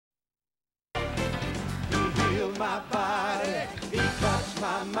my body, he touched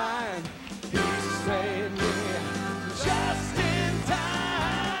my mind. He saved me just in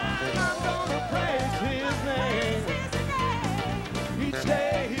time. I'm gonna praise his name. Each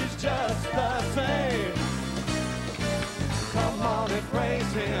day he's just the same. Come on and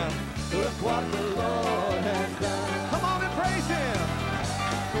praise him. Look what the Lord has done. Come on and praise him.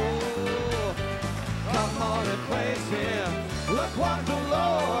 Oh, come on and praise him. Look what the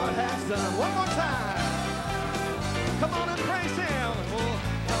Lord has done. One more time. Come on and praise him. Oh,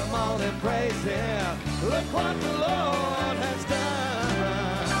 come on and praise him. Look what the Lord has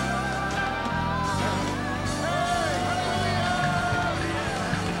done. Hey, hallelujah.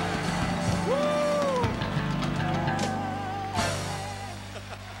 Woo.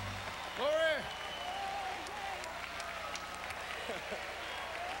 Glory.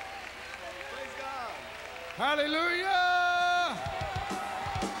 Praise God. Hallelujah.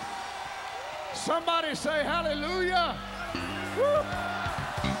 Somebody say hallelujah. Woo.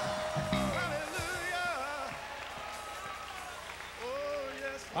 Hallelujah. Oh,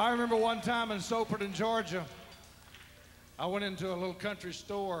 yes. I remember one time in Soperton, Georgia, I went into a little country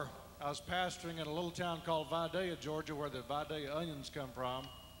store. I was pastoring in a little town called Vidalia, Georgia, where the Vidalia onions come from.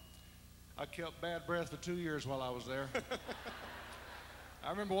 I kept bad breath for 2 years while I was there.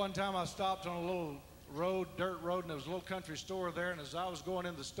 I remember one time I stopped on a little road, dirt road, and there was a little country store there, and as I was going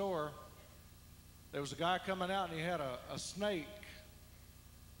in the store, there was a guy coming out, and he had a snake.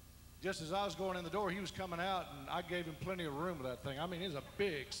 Just as I was going in the door, he was coming out, and I gave him plenty of room with that thing. I mean, it's a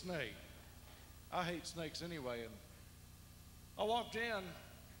big snake. I hate snakes anyway. And I walked in,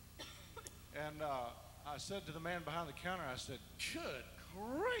 and I said to the man behind the counter, I said, "Good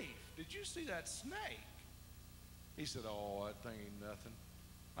grief, did you see that snake?" He said, "Oh, that thing ain't nothing."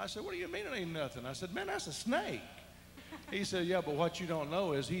 I said, "What do you mean it ain't nothing?" I said, "Man, that's a snake." He said, "Yeah, but what you don't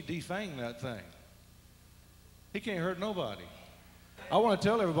know is he defanged that thing. He can't hurt nobody." I want to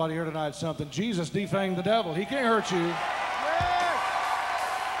tell everybody here tonight something. Jesus defanged the devil. He can't hurt you. Yes.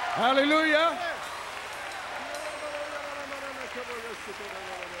 Hallelujah. Yes.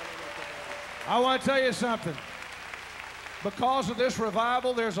 I want to tell you something. Because of this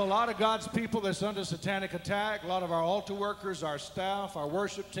revival, there's a lot of God's people that's under satanic attack. A lot of our altar workers, our staff, our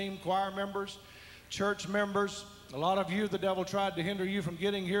worship team, choir members, church members. A lot of you, the devil tried to hinder you from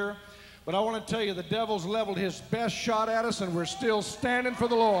getting here. But I want to tell you, the devil's leveled his best shot at us, and we're still standing for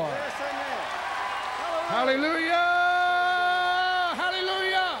the Lord. Yes, amen. Hallelujah!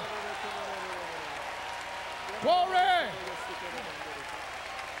 Hallelujah! Glory!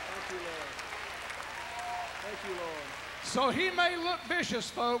 Thank you, Lord. So he may look vicious,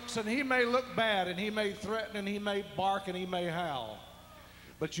 folks, and he may look bad, and he may threaten, and he may bark, and he may howl.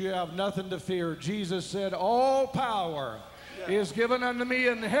 But you have nothing to fear. Jesus said, "All power is given unto me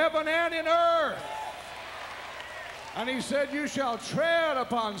in heaven and in earth." And he said, "You shall tread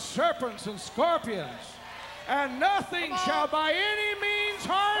upon serpents and scorpions, and nothing shall by any means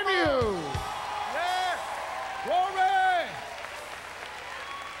harm you." Yeah. Glory.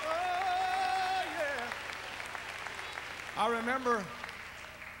 Oh, yeah. I remember,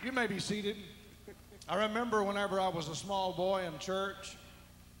 you may be seated. I remember whenever I was a small boy in church,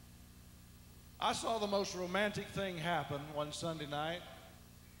 I saw the most romantic thing happen one Sunday night.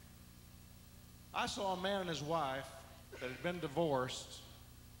 I saw a man and his wife that had been divorced,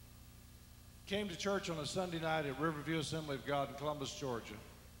 came to church on a Sunday night at Riverview Assembly of God in Columbus, Georgia.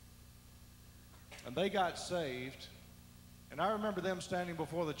 And they got saved. And I remember them standing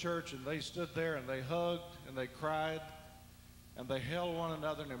before the church, and they stood there and they hugged and they cried and they held one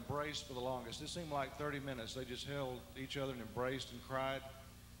another and embraced for the longest. It seemed like 30 minutes. They just held each other and embraced and cried.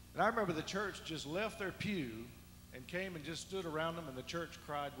 And I remember the church just left their pew and came and just stood around them, and the church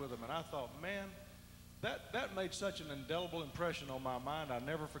cried with them. And I thought, man, that made such an indelible impression on my mind. I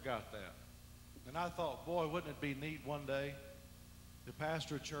never forgot that. And I thought, boy, wouldn't it be neat one day to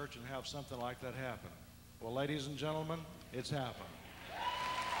pastor a church and have something like that happen? Well, ladies and gentlemen, it's happened.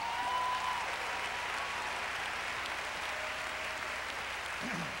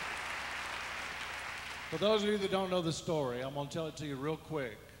 For those of you that don't know the story, I'm going to tell it to you real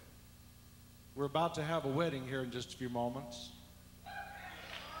quick. We're about to have a wedding here in just a few moments.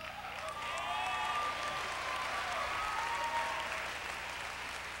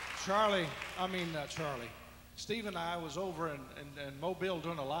 Steve and I was over in Mobile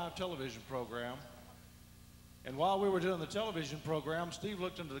doing a live television program. And while we were doing the television program, Steve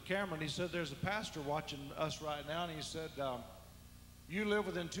looked into the camera and he said, "There's a pastor watching us right now." And he said, "You live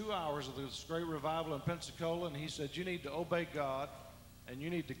within 2 hours of this great revival in Pensacola." And he said, "You need to obey God and you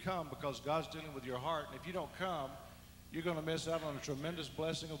need to come because God's dealing with your heart. And if you don't come, you're going to miss out on a tremendous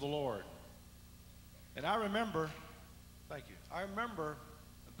blessing of the Lord." And I remember, thank you, I remember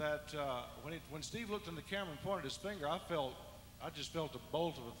that when Steve looked in the camera and pointed his finger, I just felt a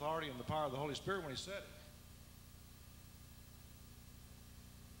bolt of authority and the power of the Holy Spirit when he said it.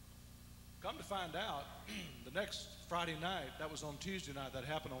 Come to find out, the next Friday night, that was on Tuesday night, that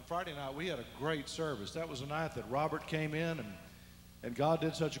happened on Friday night, we had a great service. That was the night that Robert came in, and God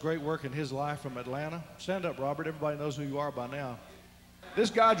did such a great work in his life from Atlanta. Stand up, Robert. Everybody knows who you are by now.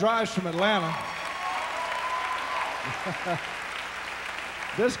 This guy drives from Atlanta.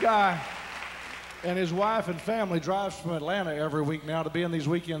 This guy and his wife and family drives from Atlanta every week now to be in these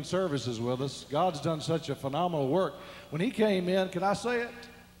weekend services with us. God's done such a phenomenal work. When he came in, can I say it?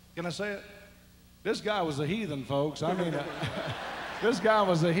 Can I say it? This guy was a heathen, folks. I mean, this guy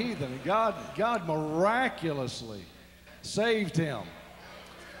was a heathen. God miraculously saved him.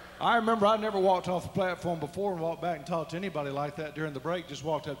 I remember I never walked off the platform before and walked back and talked to anybody like that during the break, just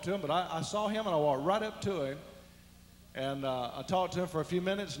walked up to him. But I saw him and I walked right up to him. And I talked to him for a few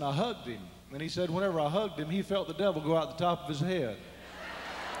minutes and I hugged him. And he said whenever I hugged him, he felt the devil go out the top of his head.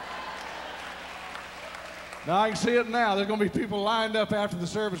 Now I can see it now. There's going to be people lined up after the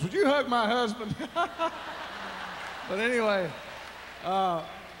service. Would you hug my husband? But anyway,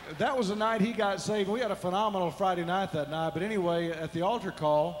 that was the night he got saved. We had a phenomenal Friday night that night. But anyway, at the altar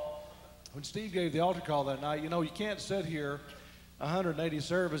call, when Steve gave the altar call that night, you know, you can't sit here 180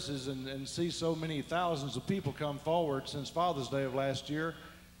 services and see so many thousands of people come forward since Father's Day of last year.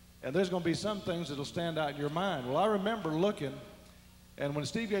 And there's going to be some things that will stand out in your mind. Well, I remember looking, and when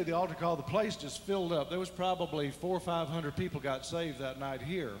Steve gave the altar call, the place just filled up. There was probably 400 or 500 people got saved that night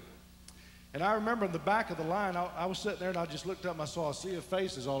here. And I remember in the back of the line, I was sitting there and I just looked up and I saw a sea of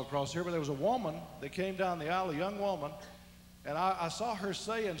faces all across here. But there was a woman that came down the aisle, a young woman, and I saw her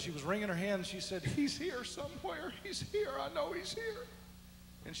saying, she was wringing her hand, and she said, "He's here somewhere. He's here. I know he's here."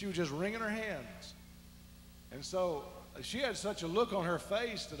 And she was just wringing her hands. And so she had such a look on her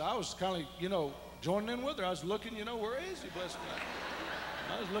face that I was kind of, you know, joining in with her. I was looking, you know, where is he, bless me?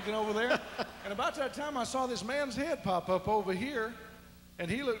 I was looking over there, and about that time I saw this man's head pop up over here,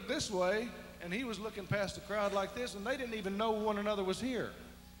 and he looked this way, and he was looking past the crowd like this, and they didn't even know one another was here.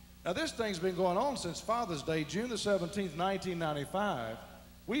 Now this thing's been going on since Father's Day, June the 17th, 1995.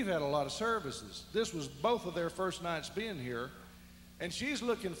 We've had a lot of services. This was both of their first nights being here, and she's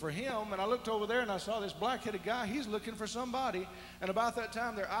looking for him, and I looked over there and I saw this black-headed guy, he's looking for somebody, and about that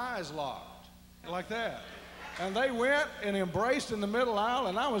time their eyes locked, like that. And they went and embraced in the middle aisle,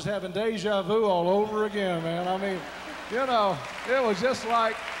 and I was having deja vu all over again, man. I mean, you know, it was just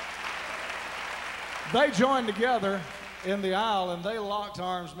like they joined together in the aisle, and they locked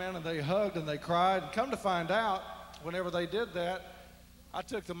arms, man, and they hugged and they cried. And come to find out, whenever they did that, I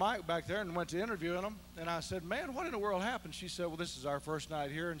took the mic back there and went to interviewing them, and I said, "Man, what in the world happened?" She said, "Well, this is our first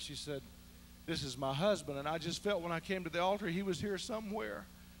night here," and she said, "This is my husband, and I just felt when I came to the altar he was here somewhere."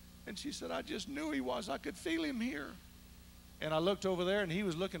 And she said, "I just knew he was. I could feel him here." And I looked over there, and he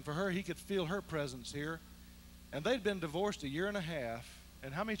was looking for her. He could feel her presence here. And they'd been divorced 1.5 years.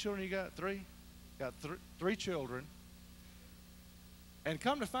 And how many children you got? 3? Got 3 children. And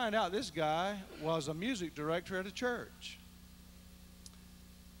come to find out, this guy was a music director at a church.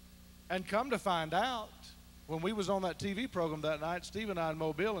 And come to find out, when we was on that TV program that night, Steve and I in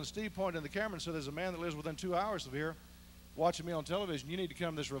Mobile, and Steve pointed in the camera and said, "There's a man that lives within 2 hours of here watching me on television. You need to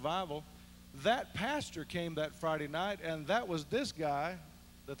come to this revival." That pastor came that Friday night, and that was this guy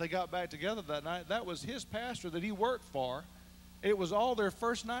that they got back together that night. That was his pastor that he worked for. It was all their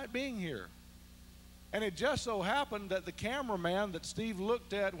first night being here. And it just so happened that the cameraman that Steve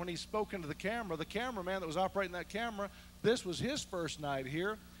looked at when he spoke into the cameraman that was operating that camera, this was his first night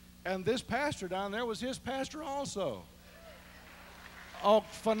here. And this pastor down there was his pastor also. A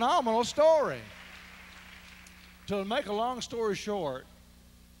phenomenal story. To make a long story short,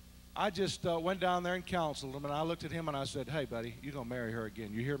 I just went down there and counseled him, and I looked at him and I said, "Hey, buddy, you're going to marry her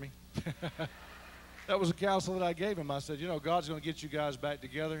again. You hear me?" That was the counsel that I gave him. I said, "You know, God's going to get you guys back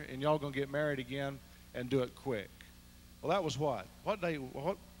together, and y'all going to get married again and do it quick." Well, that was what? What day?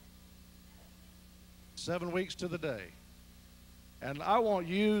 What? 7 weeks to the day. And I want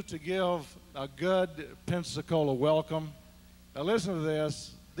you to give a good Pensacola welcome. Now listen to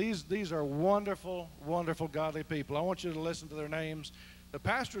this. These are wonderful, wonderful, godly people. I want you to listen to their names. The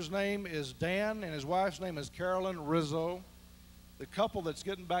pastor's name is Dan, and his wife's name is Carolyn Rizzo. The couple that's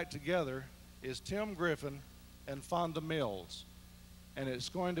getting back together is Tim Griffin and Fonda Mills. And it's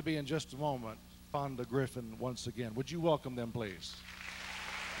going to be in just a moment, Fonda Griffin once again. Would you welcome them, please?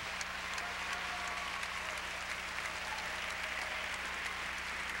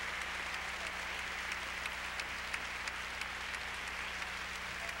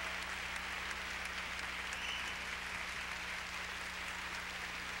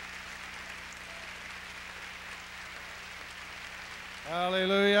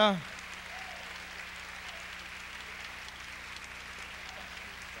 Hallelujah.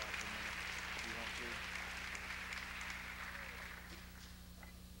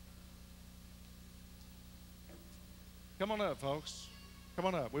 Come on up, folks. Come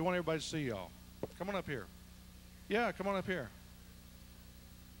on up. We want everybody to see y'all. Come on up here. Yeah, come on up here.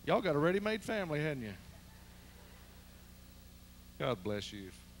 Y'all got a ready-made family, hadn't you? God bless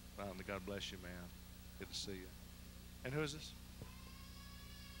you. Finally, God bless you, man. Good to see you. And who is this?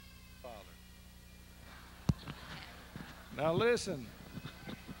 Father. Now listen.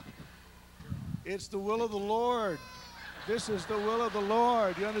 It's the will of the Lord. This is the will of the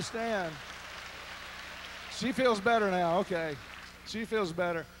Lord. You understand? She feels better now. Okay. She feels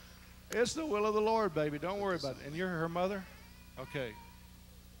better. It's the will of the Lord, baby. Don't worry about it. And you're her mother? Okay.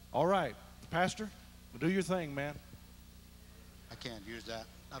 All right. Pastor, do your thing, man. I can't use that.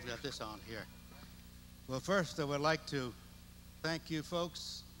 I've got this on here. Well, first, I would like to thank you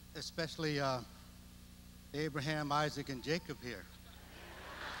folks, especially Abraham, Isaac, and Jacob here.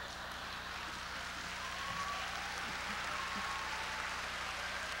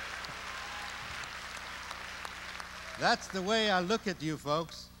 That's the way I look at you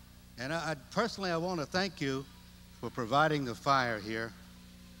folks. And personally, I want to thank you for providing the fire here.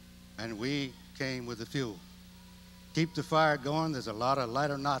 And we came with the fuel. Keep the fire going. There's a lot of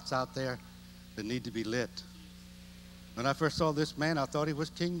lighter knots out there that need to be lit. When I first saw this man, I thought he was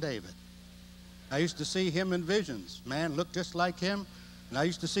King David. I used to see him in visions. Man looked just like him. And I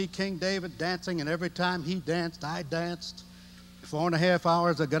used to see King David dancing, and every time he danced, I danced. For 4.5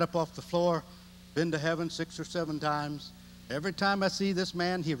 hours, I got up off the floor, been to heaven 6 or 7 times. Every time I see this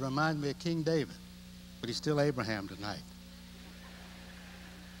man, he reminds me of King David. But he's still Abraham tonight.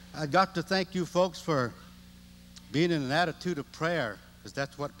 I got to thank you folks for being in an attitude of prayer, because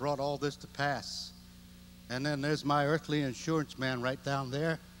that's what brought all this to pass. And then there's my earthly insurance man right down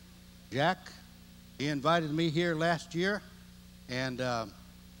there, Jack. He invited me here last year, and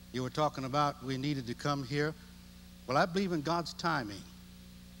you were talking about we needed to come here. Well, I believe in God's timing.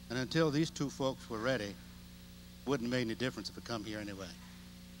 And until these two folks were ready, it wouldn't have made any difference if I come here anyway.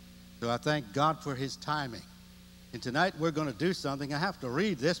 So I thank God for his timing. And tonight we're going to do something. I have to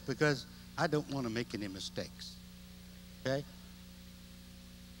read this because I don't want to make any mistakes. Okay?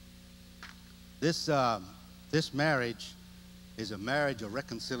 This marriage is a marriage of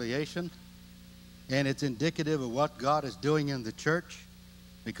reconciliation, and it's indicative of what God is doing in the church,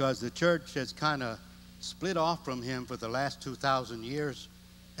 because the church has kind of split off from him for the last 2,000 years,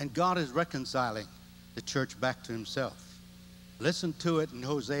 and God is reconciling the church back to himself. Listen to it in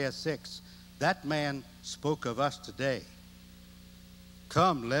Hosea 6. That man spoke of us today.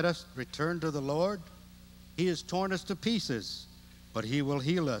 Come, let us return to the Lord. He has torn us to pieces, but he will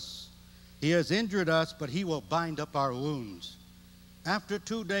heal us. He has injured us, but he will bind up our wounds. After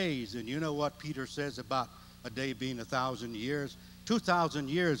 2 days, and you know what Peter says about a day being 1,000 years, 2,000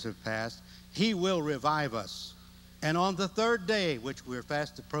 years have passed, he will revive us. And on the 3rd day, which we're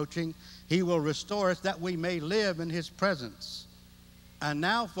fast approaching, he will restore us that we may live in his presence. And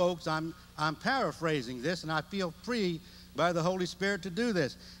now, folks, I'm paraphrasing this, and I feel free by the Holy Spirit to do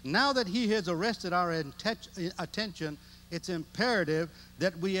this. Now that he has arrested our attention, it's imperative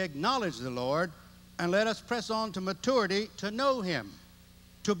that we acknowledge the Lord and let us press on to maturity to know him,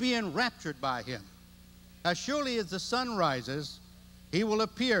 to be enraptured by him. As surely as the sun rises, he will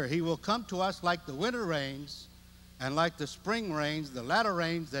appear. He will come to us like the winter rains and like the spring rains, the latter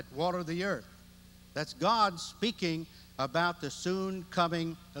rains that water the earth. That's God speaking about the soon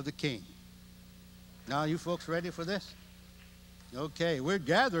coming of the King. Now, you folks ready for this? Okay, we're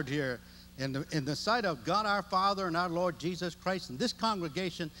gathered here in the sight of God our Father and our Lord Jesus Christ in this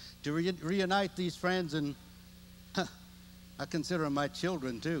congregation to reunite these friends, and I consider them my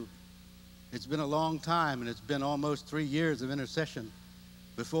children too. It's been a long time, and it's been almost 3 years of intercession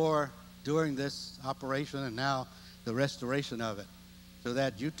before, during this operation, and now the restoration of it, so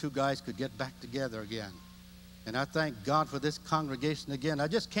that you two guys could get back together again. And I thank God for this congregation again. I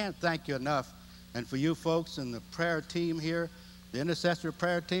just can't thank you enough. And for you folks and the prayer team here, the intercessor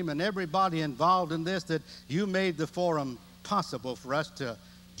prayer team, and everybody involved in this, that you made the forum possible for us to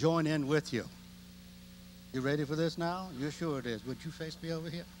join in with you. You ready for this now? You sure it is. Would you face me over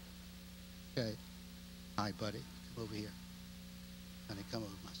here? Okay. Hi, buddy. Come over here. Honey, come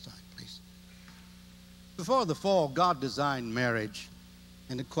over my side, please. Before the fall, God designed marriage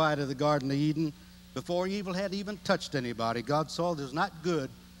in the quiet of the Garden of Eden. Before evil had even touched anybody, God saw it was not good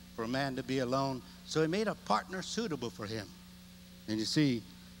for a man to be alone, so he made a partner suitable for him. And you see,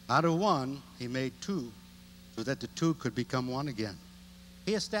 out of one, he made two, so that the two could become one again.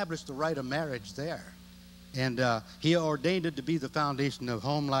 He established the right of marriage there. And he ordained it to be the foundation of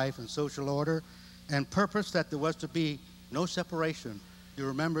home life and social order, and purpose that there was to be no separation. You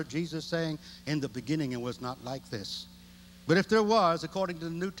remember Jesus saying, in the beginning it was not like this. But if there was, according to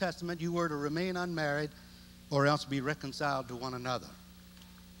the New Testament, you were to remain unmarried or else be reconciled to one another.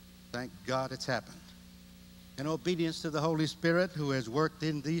 Thank God it's happened. In obedience to the Holy Spirit who has worked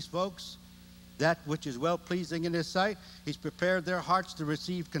in these folks, that which is well-pleasing in his sight, he's prepared their hearts to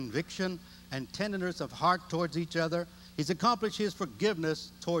receive conviction and tenderness of heart towards each other. He's accomplished his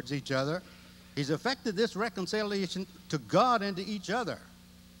forgiveness towards each other. He's effected this reconciliation to God and to each other.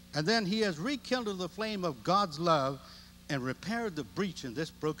 And then he has rekindled the flame of God's love and repaired the breach in this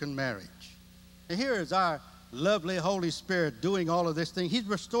broken marriage. And here is our lovely Holy Spirit doing all of this thing. He's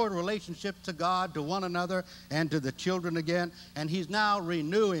restored relationship to God, to one another, and to the children again. And he's now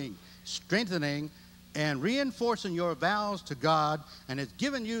renewing, strengthening, and reinforcing your vows to God, and has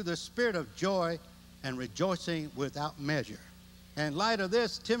given you the spirit of joy and rejoicing without measure. In light of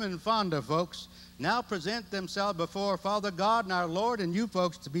this, Tim and Fonda, folks, now present themselves before Father God and our Lord and you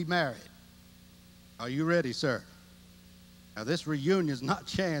folks to be married. Are you ready, sir? Now, this reunion is not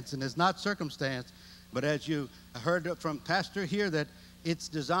chance and it's not circumstance, but as you heard from Pastor here, that it's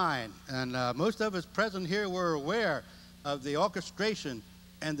design. And most of us present here were aware of the orchestration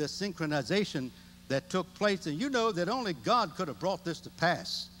and the synchronization that took place. And you know that only God could have brought this to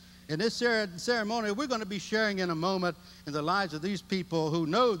pass. In this ceremony, we're going to be sharing in a moment in the lives of these people who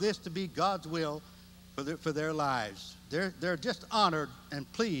know this to be God's will for their lives. They're just honored and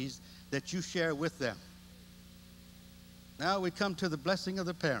pleased that you share with them. Now we come to the blessing of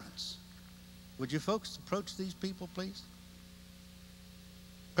the parents. Would you folks approach these people, please?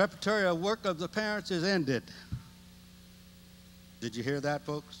 Preparatory work of the parents is ended. Did you hear that,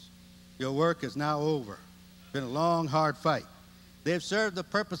 folks? Your work is now over. It's been a long, hard fight. They've served the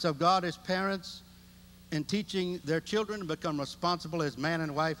purpose of God as parents in teaching their children to become responsible as man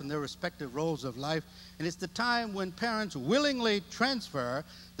and wife in their respective roles of life. And it's the time when parents willingly transfer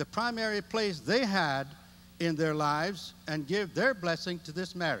the primary place they had in their lives and give their blessing to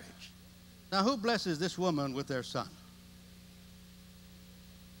this marriage. Now, who blesses this woman with their son?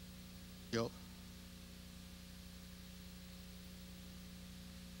 Yo.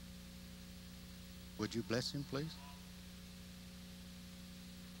 Would you bless him, please?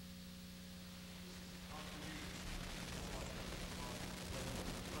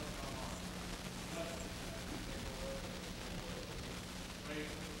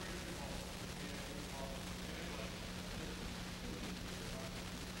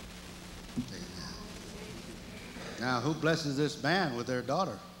 Now, who blesses this man with their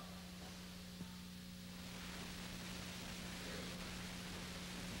daughter?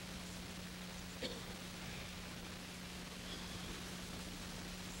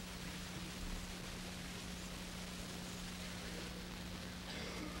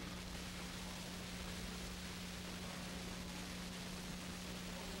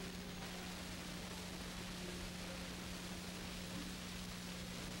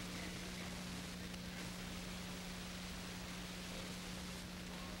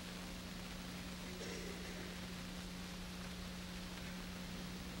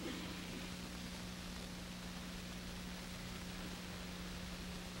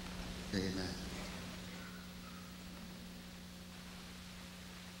 Amen.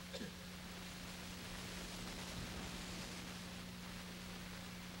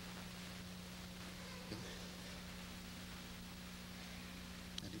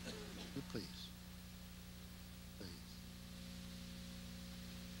 You please.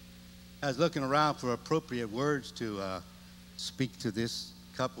 I was looking around for appropriate words to speak to this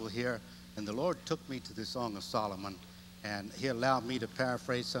couple here, and the Lord took me to the Song of Solomon. And he allowed me to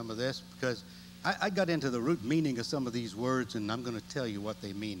paraphrase some of this because I got into the root meaning of some of these words, and I'm going to tell you what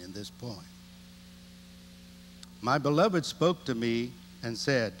they mean in this point. My beloved spoke to me and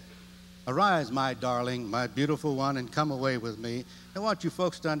said, "Arise, my darling, my beautiful one, and come away with me." I want you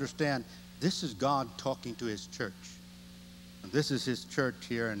folks to understand, this is God talking to his church. And this is his church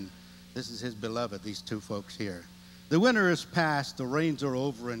here, and this is his beloved, these two folks here. The winter is past, the rains are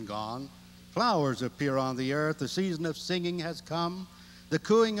over and gone. Flowers appear on the earth. The season of singing has come. The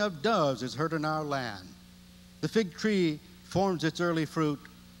cooing of doves is heard in our land. The fig tree forms its early fruit.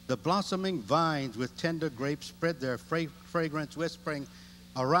 The blossoming vines with tender grapes spread their fragrance, whispering,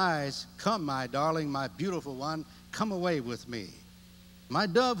 "Arise, come, my darling, my beautiful one, come away with me. My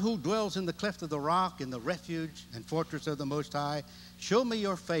dove who dwells in the cleft of the rock, in the refuge and fortress of the Most High, show me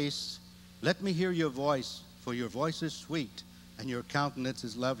your face. Let me hear your voice, for your voice is sweet and your countenance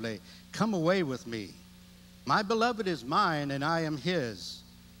is lovely. Come away with me. My beloved is mine, and I am his.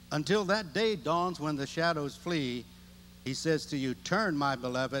 Until that day dawns when the shadows flee, he says to you, turn, my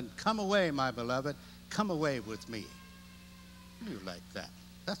beloved, come away, my beloved, come away with me. You like that?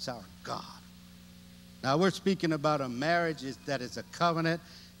 That's our God. Now we're speaking about a marriage that is a covenant,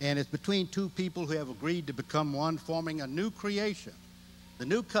 and it's between two people who have agreed to become one, forming a new creation. The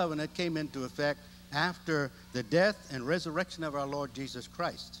new covenant came into effect after the death and resurrection of our Lord Jesus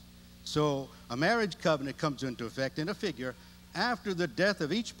Christ. So a marriage covenant comes into effect in a figure after the death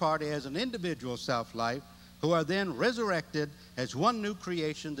of each party as an individual self-life, who are then resurrected as one new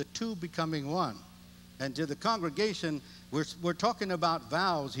creation, the two becoming one. And to the congregation, we're talking about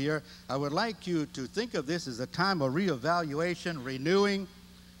vows here. I would like you to think of this as a time of reevaluation, renewing,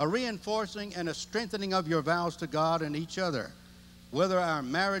 a reinforcing, and a strengthening of your vows to God and each other. Whether our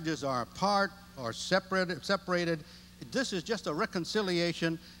marriages are apart or separated, this is just a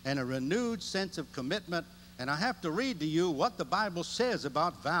reconciliation and a renewed sense of commitment. And I have to read to you what the Bible says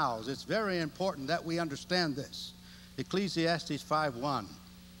about vows. It's very important that we understand this. Ecclesiastes 5:1.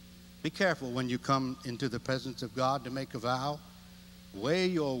 Be careful when you come into the presence of God to make a vow. Weigh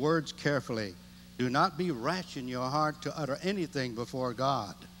your words carefully. Do not be rash in your heart to utter anything before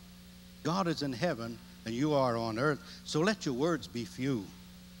God. God is in heaven and you are on earth, so let your words be few.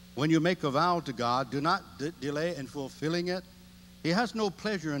 When you make a vow to God, do not delay in fulfilling it. He has no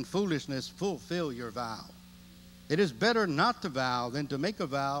pleasure in foolishness. Fulfill your vow. It is better not to vow than to make a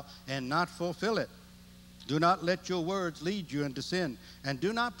vow and not fulfill it. Do not let your words lead you into sin, and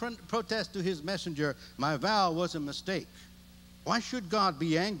do not protest to his messenger, my vow was a mistake. Why should God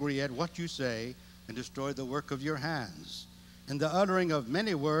be angry at what you say and destroy the work of your hands? In the uttering of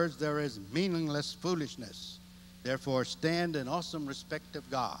many words there is meaningless foolishness. Therefore stand in awesome respect of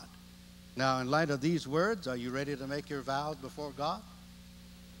God. Now, in light of these words, are you ready to make your vows before God?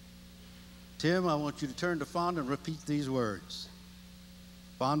 Tim, I want you to turn to Fonda and repeat these words.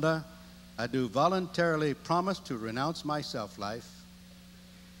 Fonda, I do voluntarily promise to renounce my self-life.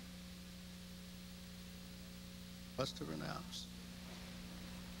 What's to renounce?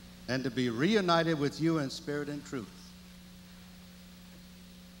 And to be reunited with you in spirit and truth.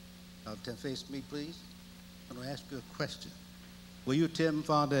 Now, face me, please. I'm going to ask you a question. Will you, Tim,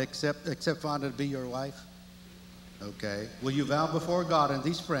 Fonda, accept Fonda to be your wife? Okay. Will you vow before God and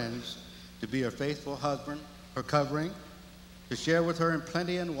these friends to be her faithful husband, her covering, to share with her in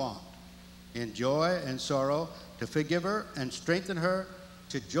plenty and want, in joy and sorrow, to forgive her and strengthen her,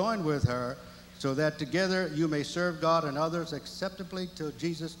 to join with her, so that together you may serve God and others acceptably till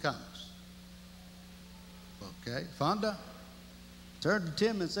Jesus comes? Okay. Fonda, turn to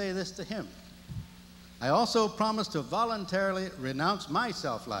Tim and say this to him. I also promise to voluntarily renounce my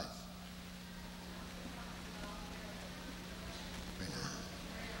self-life.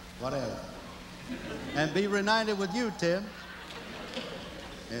 Whatever. And be reunited with you, Tim,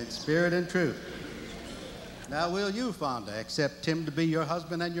 in spirit and truth. Now, will you, Fonda, accept Tim to be your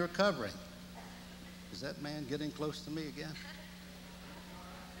husband and your covering? Is that man getting close to me again?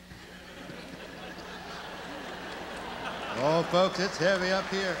 Oh, folks, it's heavy up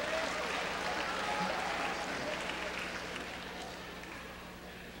here.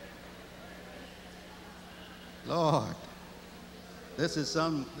 Lord, this is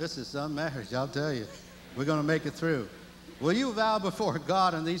some marriage, I'll tell you. We're going to make it through. Will you vow before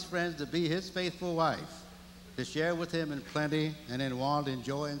God and these friends to be his faithful wife, to share with him in plenty and in want, in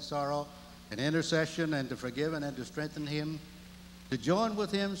joy and sorrow, in intercession, and to forgive and to strengthen him, to join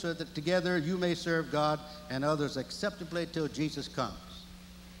with him so that together you may serve God and others acceptably till Jesus comes?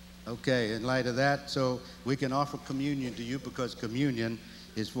 Okay, in light of that, so we can offer communion to you, because communion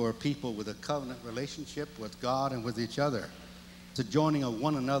is for people with a covenant relationship with God and with each other. It's a joining of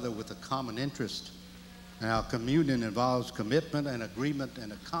one another with a common interest. Now, communion involves commitment and agreement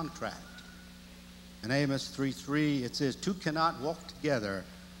and a contract. In Amos 3:3, it says, two cannot walk together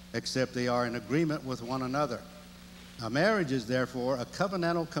except they are in agreement with one another. Now, marriage is therefore a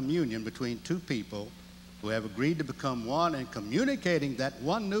covenantal communion between two people who have agreed to become one, and communicating that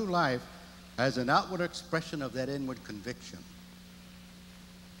one new life as an outward expression of that inward conviction.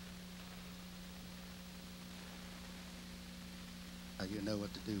 Now you know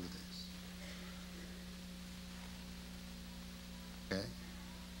what to do with this. Okay?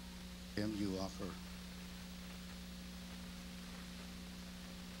 Tim, you offer.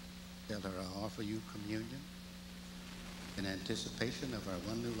 Tell her, I offer you communion in anticipation of our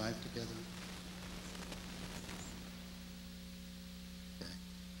one new life together. Okay.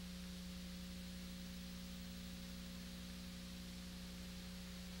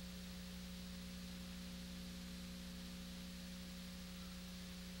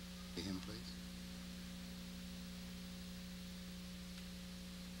 To him, please.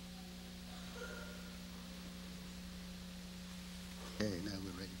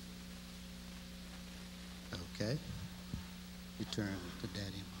 Okay. You turn to Daddy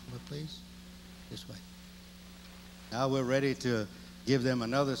and Mama, please. This way. Now we're ready to give them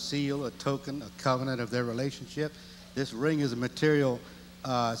another seal, a token, a covenant of their relationship. This ring is a material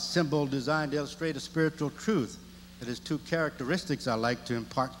symbol designed to illustrate a spiritual truth. It has two characteristics I like to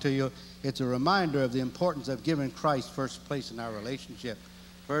impart to you. It's a reminder of the importance of giving Christ first place in our relationship.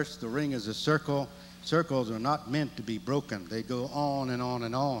 First, the ring is a circle. Circles are not meant to be broken. They go on and on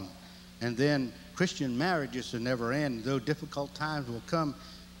and on. And then Christian marriages should never end. Though difficult times will come,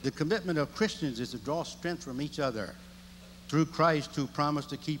 the commitment of Christians is to draw strength from each other through Christ, who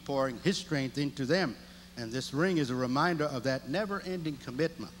promised to keep pouring his strength into them. And this ring is a reminder of that never-ending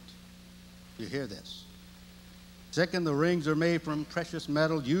commitment. You hear this? Second, the rings are made from precious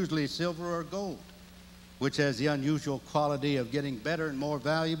metal, usually silver or gold, which has the unusual quality of getting better and more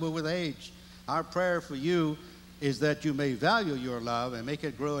valuable with age. Our prayer for you is that you may value your love and make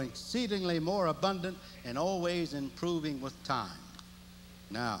it grow exceedingly more abundant and always improving with time.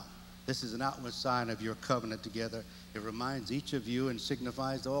 Now, this is an outward sign of your covenant together. It reminds each of you and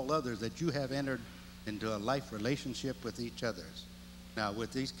signifies to all others that you have entered into a life relationship with each other. Now,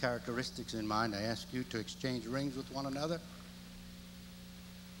 with these characteristics in mind, I ask you to exchange rings with one another.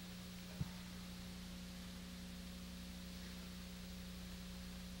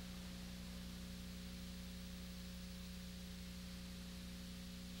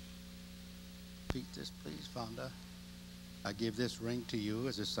 Repeat this, please, Fonda. I give this ring to you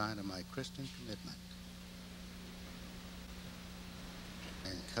as a sign of my Christian commitment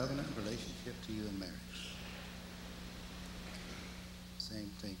and covenant relationship to you in marriage. Same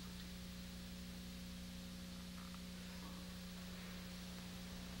thing.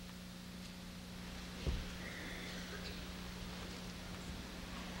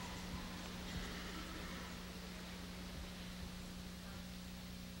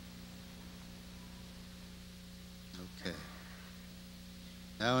 Okay.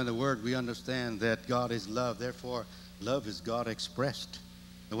 Now in the Word we understand that God is love. Therefore, love is God expressed.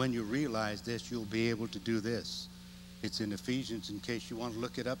 And when you realize this, you'll be able to do this. It's in Ephesians, in case you want to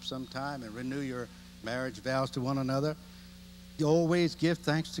look it up sometime and renew your marriage vows to one another. You always give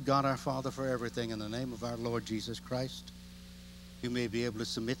thanks to God our Father for everything in the name of our Lord Jesus Christ. You may be able to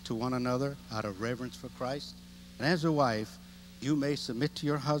submit to one another out of reverence for Christ. And as a wife, you may submit to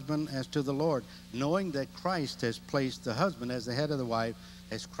your husband as to the Lord, knowing that Christ has placed the husband as the head of the wife,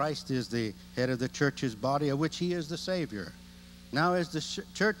 as Christ is the head of the church's body, of which he is the Savior. Now, as the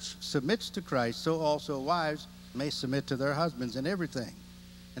church submits to Christ, so also wives may submit to their husbands in everything.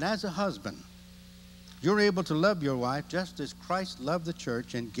 And as a husband, you're able to love your wife just as Christ loved the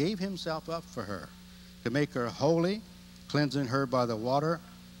church and gave himself up for her, to make her holy, cleansing her by the water,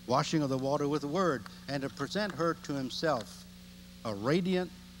 washing of the water with the word, and to present her to himself, a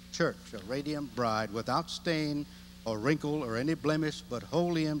radiant church, a radiant bride, without stain or wrinkle or any blemish, but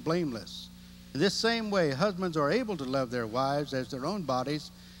holy and blameless. In this same way, husbands are able to love their wives as their own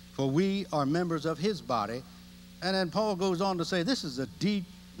bodies, for we are members of his body. And then Paul goes on to say, this is a deep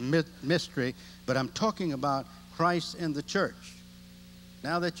mystery, but I'm talking about Christ in the church.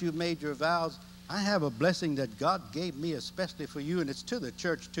 Now that you've made your vows, I have a blessing that God gave me especially for you, and it's to the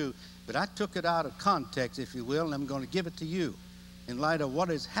church too, but I took it out of context, if you will, and I'm going to give it to you in light of what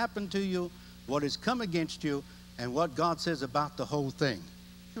has happened to you, what has come against you, and what God says about the whole thing.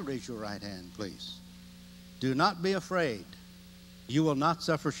 You raise your right hand, please. Do not be afraid. You will not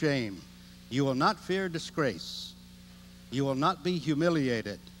suffer shame. You will not fear disgrace. You will not be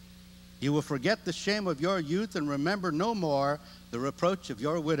humiliated. You will forget the shame of your youth and remember no more the reproach of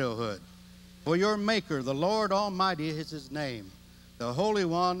your widowhood. For your Maker, the Lord Almighty, is his name. The Holy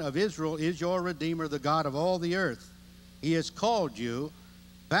One of Israel is your Redeemer, the God of all the earth. He has called you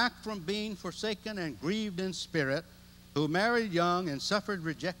back from being forsaken and grieved in spirit, who married young and suffered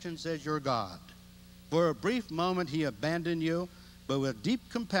rejection, says your God. For a brief moment he abandoned you, but with deep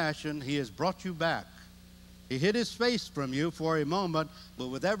compassion he has brought you back. He hid his face from you for a moment, but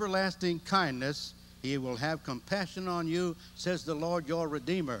with everlasting kindness he will have compassion on you, says the Lord your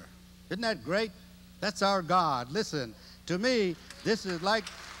Redeemer. Isn't that great? That's our God. Listen, to me, this is like,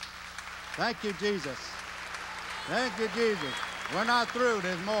 thank you, Jesus. Thank you, Jesus. We're not through,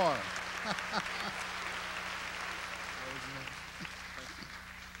 there's more.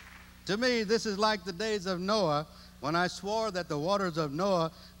 To me, this is like the days of Noah, when I swore that the waters of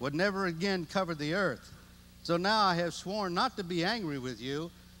Noah would never again cover the earth. So now I have sworn not to be angry with you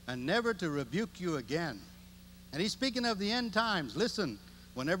and never to rebuke you again. And he's speaking of the end times. Listen,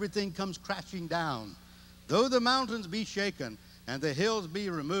 when everything comes crashing down. Though the mountains be shaken and the hills be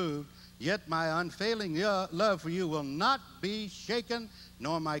removed, yet my unfailing love for you will not be shaken,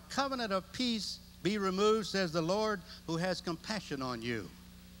 nor my covenant of peace be removed, says the Lord, who has compassion on you.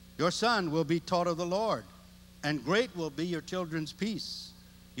 Your son will be taught of the Lord, and great will be your children's peace.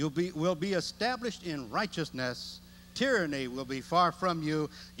 You will be established in righteousness. Tyranny will be far from you.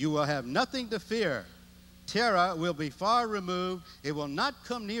 You will have nothing to fear. Terror will be far removed. It will not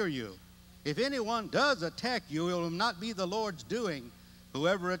come near you. If anyone does attack you, it will not be the Lord's doing.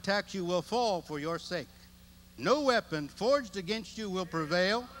 Whoever attacks you will fall for your sake. No weapon forged against you will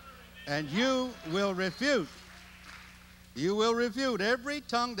prevail, and you will refute. You will refute every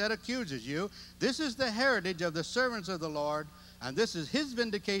tongue that accuses you. This is the heritage of the servants of the Lord, and this is his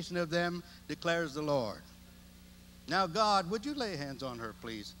vindication of them, declares the Lord. Now, God, would you lay hands on her,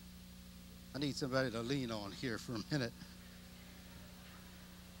 please? I need somebody to lean on here for a minute.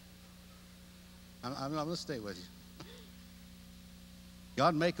 I'm going to stay with you.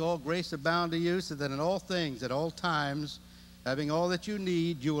 God, make all grace abound to you, so that in all things, at all times, having all that you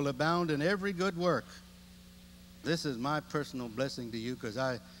need, you will abound in every good work. This is my personal blessing to you, because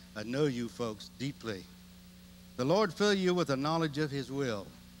I know you folks deeply. The Lord fill you with the knowledge of his will.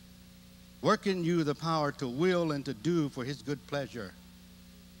 Work in you the power to will and to do for his good pleasure.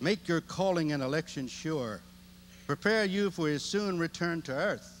 Make your calling and election sure. Prepare you for his soon return to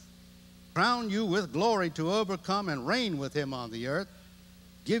earth. Crown you with glory to overcome and reign with him on the earth.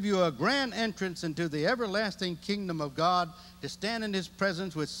 Give you a grand entrance into the everlasting kingdom of God, to stand in his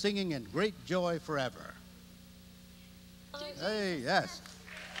presence with singing and great joy forever. Hey, yes.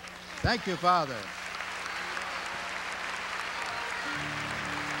 Thank you, Father.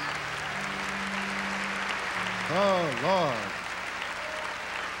 Oh, Lord.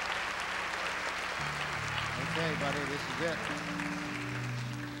 Okay, buddy, this is it.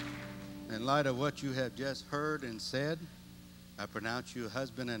 In light of what you have just heard and said, I pronounce you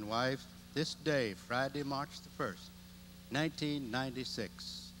husband and wife this day, Friday, March the 1st,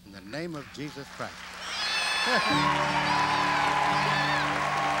 1996, in the name of Jesus Christ.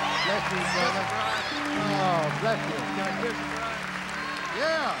 Bless you, brother. Oh, bless you. Can I kiss the bride?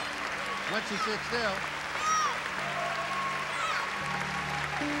 Yeah. Once you sit still.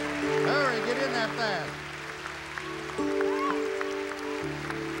 Hurry, get in there fast.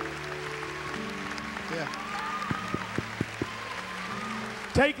 Yeah.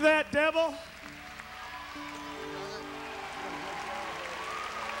 Take that, devil.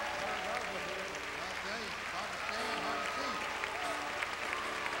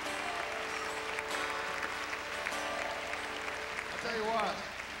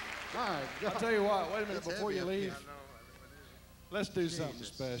 I'll tell you what, wait a minute before you leave. Let's do something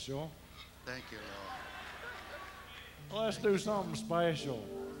special. Thank you, Lord. Let's do something special.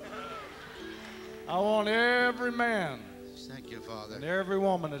 I want every man Thank you, Father. and every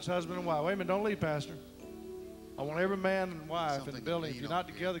woman that's husband and wife. Wait a minute, don't leave, Pastor. I want every man and wife in the building. If you're not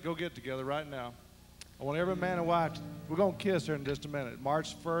together, go get together right now. I want every man and wife. We're going to kiss here in just a minute.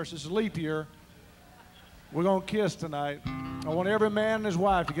 March 1st, it's a leap year. We're going to kiss tonight. I want every man and his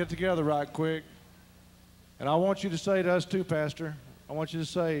wife to get together right quick. And I want you to say to us too, Pastor, I want you to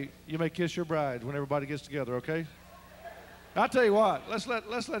say, you may kiss your bride when everybody gets together, okay? I'll tell you what, let's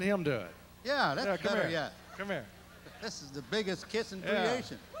let him do it. Yeah, that's come better here. yet. Come here. This is the biggest kiss in Yeah.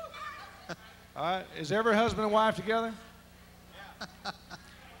 creation. All right, is every husband and wife together?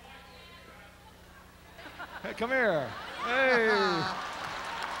 Hey, come here. Hey.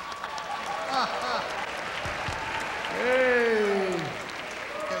 Hey.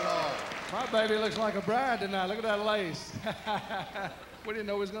 My baby looks like a bride tonight. Look at that lace. We didn't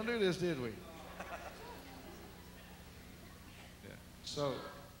know we was going to do this, did we? Yeah. So,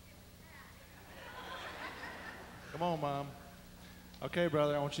 come on, Mom. Okay,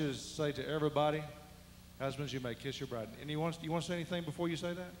 brother, I want you to say to everybody, husbands, you may kiss your bride. And you want to say anything before you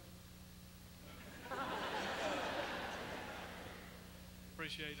say that?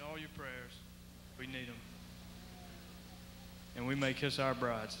 Appreciate all your prayers. We need them. And we may kiss our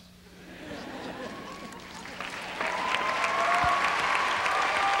brides.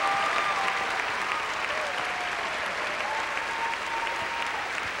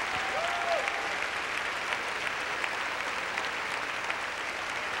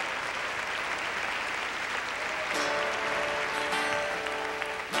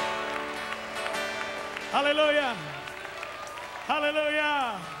 Hallelujah.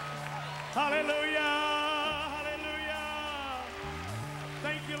 Hallelujah. Hallelujah. Hallelujah.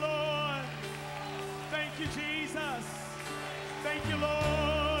 Thank you, Lord. Thank you, Jesus. Thank you,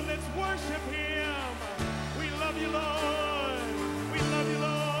 Lord. Let's worship him. We love you, Lord. We love you,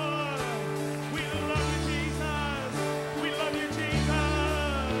 Lord. We love you, Jesus. We love you,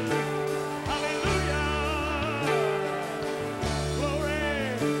 Jesus. Hallelujah. Glory.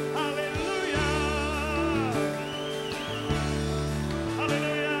 Hallelujah.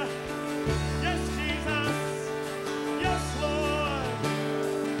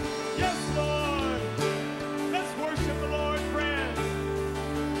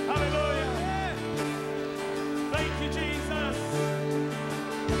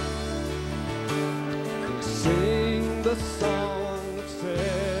 a song of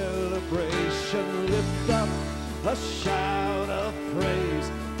celebration. Lift up a shout of praise,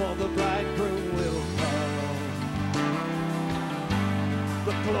 for the bridegroom will come,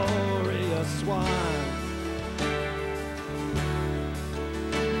 the glorious one.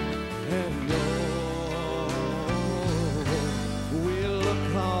 And we'll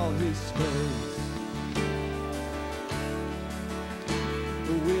look on his face.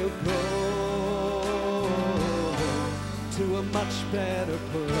 We'll go to a much better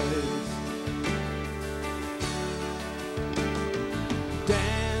place.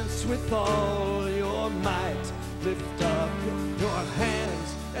 Dance with all your might. Lift up your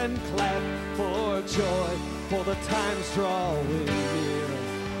hands and clap for joy, for the time's drawing near.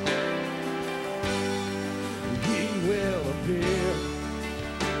 He will appear.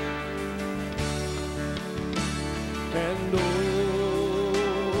 And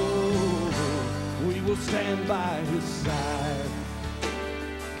we will stand by his side.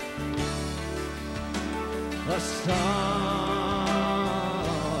 A star,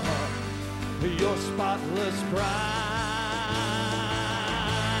 your spotless bride.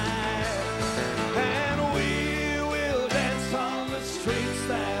 And we will dance on the streets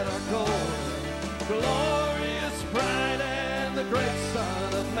that are golden, glorious bride and the great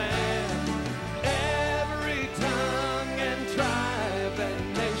Son of Man. Every tongue and tribe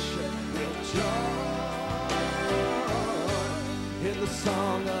and nation will join in the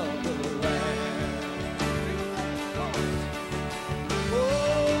song of the Lamb.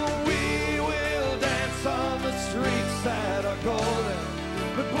 Streets that are golden,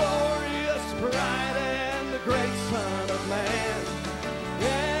 the glorious bride and the great Son of Man.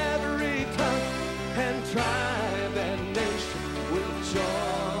 Every tongue and tribe and nation will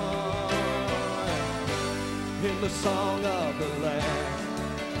join in the song of the Lamb.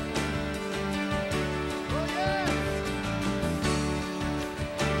 Oh, yeah.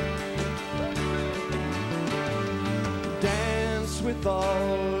 Dance with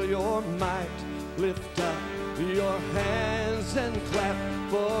all your might. Lift up your hands and clap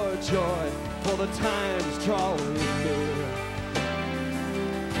for joy, for the time's drawing near.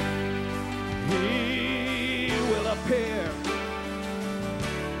 He will appear,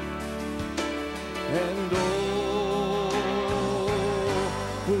 and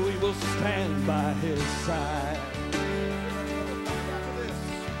we will stand by his side.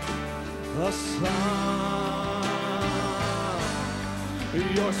 A son,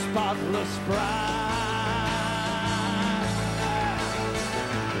 your spotless bride.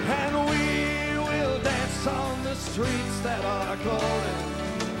 And we will dance on the streets that are golden,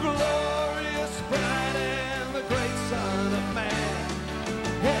 glorious bride and the great Son of Man.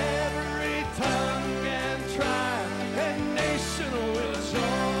 Every tongue and tribe and nation will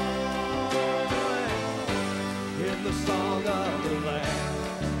join in the song of the Lamb.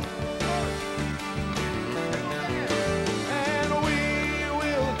 And we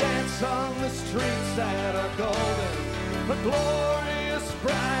will dance on the streets that are golden, the glorious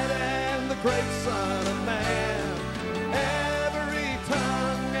bride and the great Son of Man. Every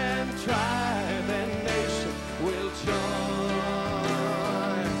tongue and tribe and nation will join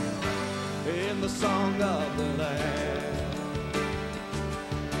in the song of the Lamb.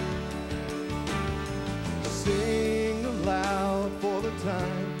 Sing aloud, for the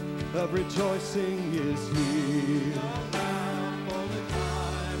time of rejoicing is here.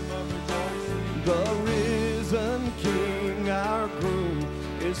 The risen King, our groom,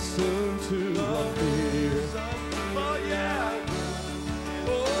 is soon to appear. Oh yeah.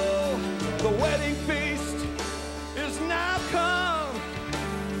 Oh, the wedding feast is now come.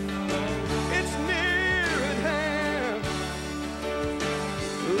 It's near at hand.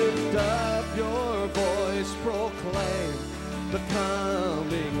 Lift up your voice, proclaim the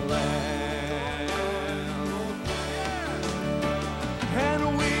coming Lamb. And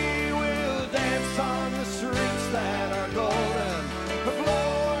we will dance on the streets that are golden, the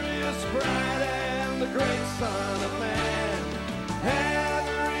glorious bride and the great Son of Man.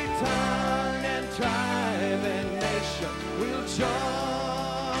 Every tongue and tribe and nation will join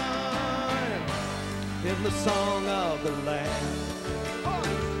in the song of the Lamb.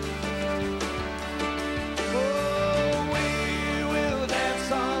 Oh, we will dance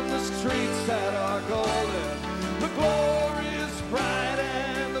on the streets that are golden, the glorious bride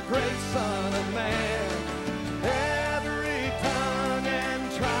and the great Son of Man. Every tongue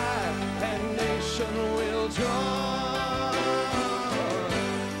and tribe and nation will join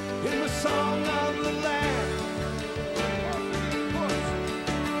in the song of the Lamb.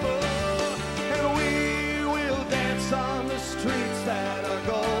 Oh, and we will dance on the street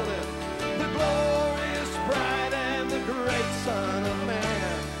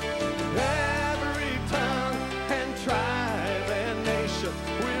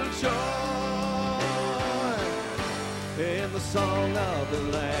song of the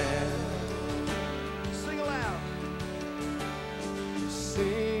land. Sing aloud.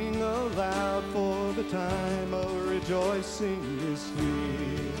 Sing aloud, for the time of rejoicing is here.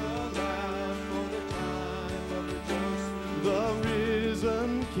 Sing aloud, for the time of rejoicing. The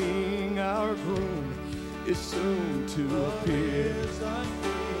risen King, our groom, is soon to appear.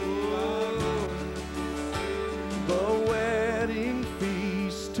 The wedding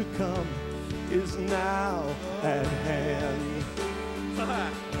feast to come is now at hand. Come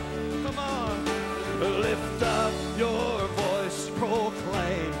on. Lift up your voice,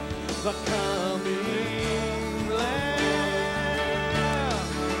 proclaim the coming Lamb.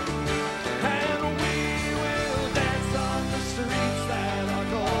 And we will dance on the streets that are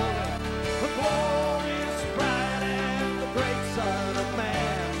golden, the glorious bride and the great Son of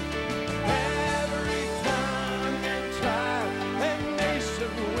Man. Every tongue and tribe and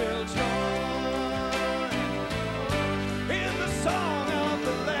nation will join in the song of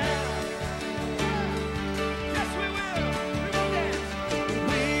the Lamb. Yes, we will.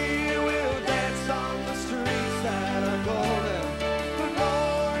 We will dance on the streets that are golden, the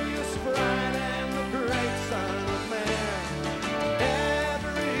glorious bride and the great Son of Man.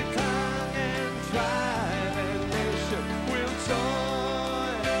 Every tongue and tribe and nation will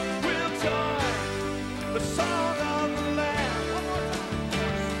join the song of the Lamb. One more time.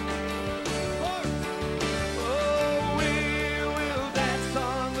 Oh, we will dance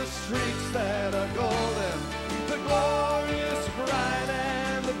on the streets that are golden, the glorious bride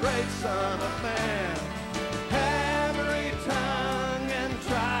and the great Son of Man. Every tongue and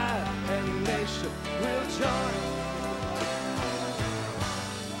tribe and nation will join.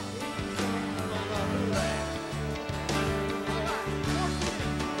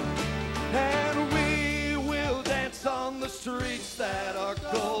 And we will dance on the streets that are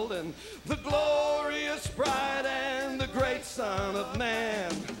golden, the glorious bride and the great Son of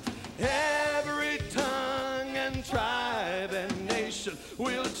Man. Every tongue and tribe and nation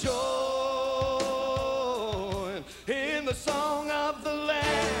will join in the song of the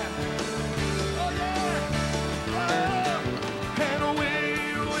Lamb. Oh, yeah. Oh. And we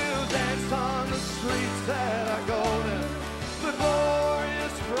will dance on the streets that are golden, the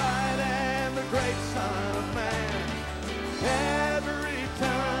glorious bride and the great Son of Man. Every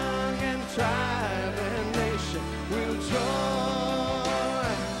tongue and tribe and nation will join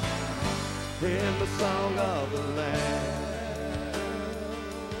in the song of the Lamb.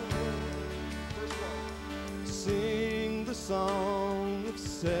 Sing the song of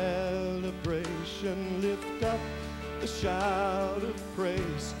celebration, lift up a shout of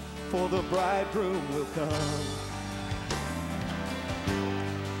praise, for the bridegroom will come,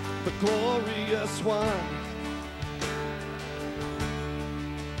 the glorious one.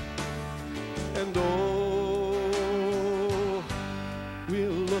 And oh,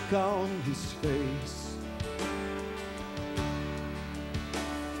 we'll look on his face,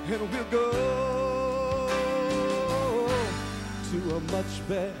 and we'll go to a much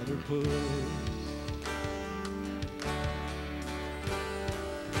better place.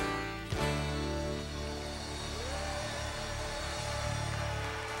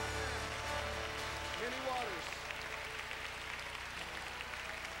 Many waters.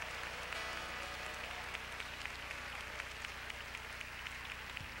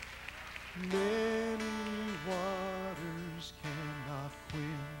 Many waters cannot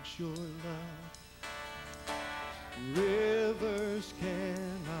quench your love. Rivers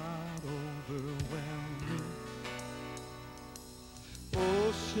cannot overwhelm me.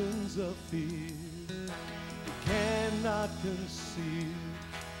 Oceans of fear cannot conceal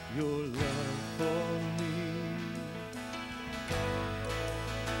your love for me.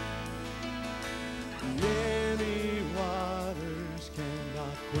 Many waters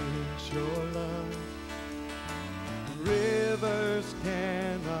cannot quench your love. Rivers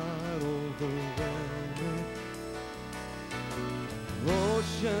cannot overwhelm it.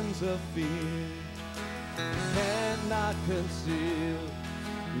 Oceans of fear cannot conceal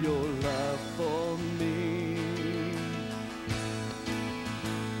your love for me.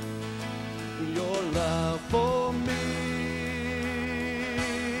 Your love for me.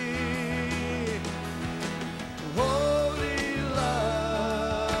 Holy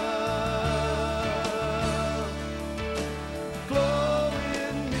love, glow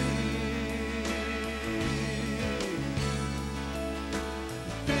in me.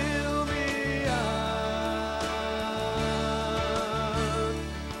 Fill me up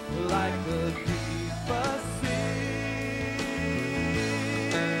like the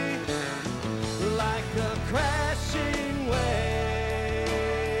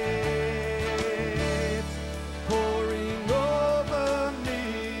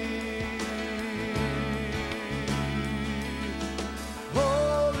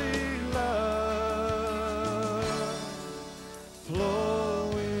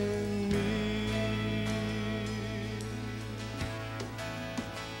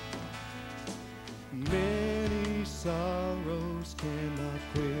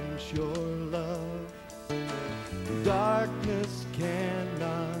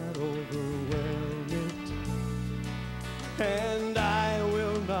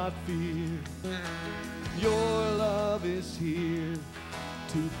not fear. Your love is here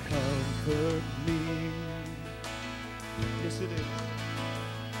to comfort me. Yes, it is.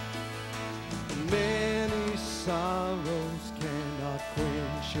 Many sorrows cannot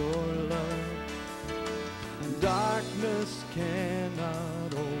quench your love. Darkness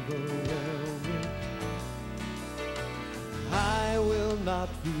cannot overwhelm it. I will not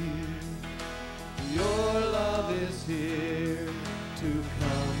fear. Your love is here to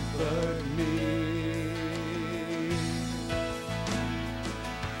comfort me.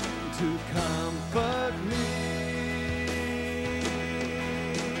 To comfort me.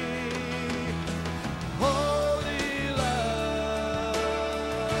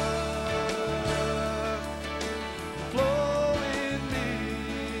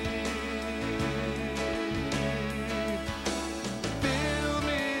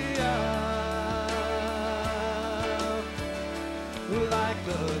 Like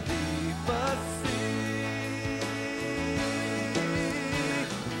the deepest sea,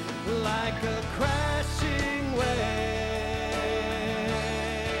 like a crashing wave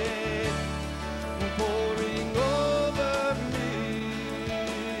pouring over me.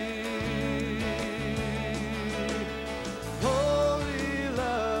 Holy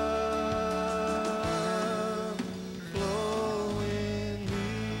love, flow in me.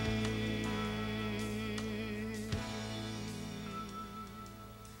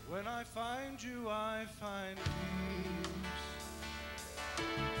 When I find you, I find peace.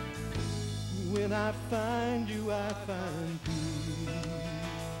 When I find you, I find peace.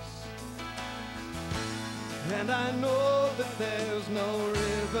 And I know that there's no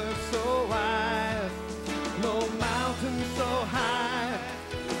river so wide, no mountain so high,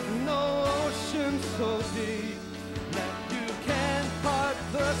 no ocean so deep that you can't part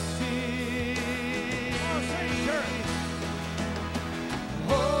the sea.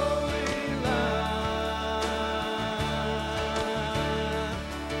 Holy love,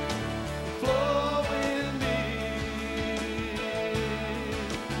 flow in me.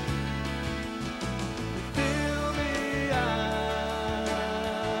 Fill me up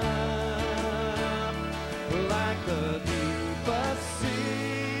like the deepest sea,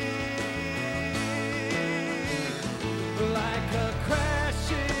 like a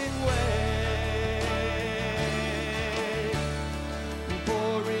crashing wave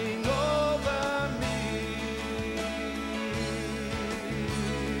pouring over me.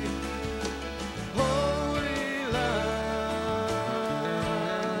 Holy love,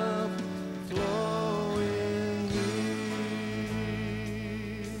 flow in me.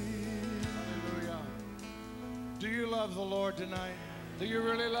 Hallelujah. Do you love the Lord tonight? Do you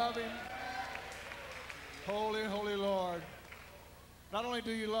really love Him? Holy, holy Lord. Not only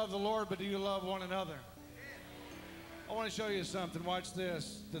do you love the Lord, but do you love one another? I want to show you something. Watch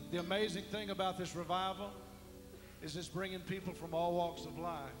this. The amazing thing about this revival is it's bringing people from all walks of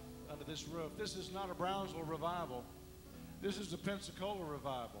life under this roof. This is not a Brownsville revival. This is the Pensacola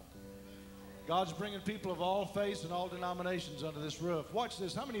revival. God's bringing people of all faiths and all denominations under this roof. Watch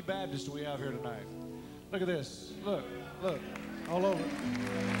this. How many Baptists do we have here tonight? Look at this. Look, look, all over.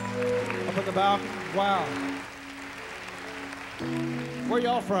 Up in the balcony. Wow. Where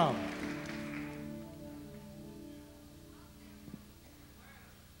y'all from?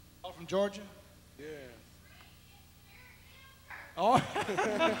 All from Georgia? Yeah. Oh.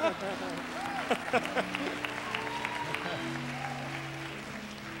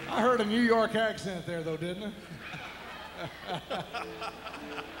 I heard a New York accent there, though, didn't I?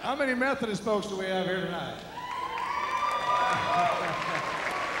 How many Methodist folks do we have here tonight?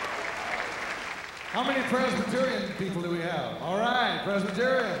 How many Presbyterian people do we have? All right,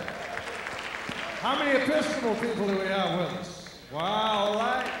 Presbyterian. How many Episcopal people do we have with us? Wow, all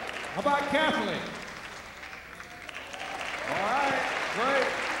right. How about Catholic? All right, great.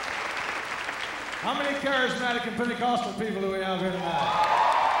 How many charismatic and Pentecostal people do we have here tonight?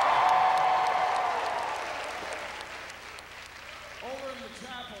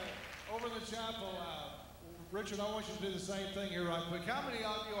 Over in the chapel, Richard, I want you to do the same thing here right quick. How many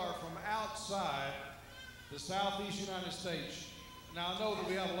of you are from outside the southeast United States? Now, I know that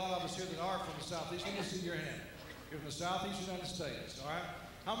we have a lot of us here that are from the southeast. Let me see your hand. You're from the southeast United States, all right?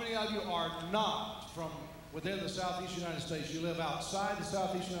 How many of you are not from within the southeast United States? You live outside the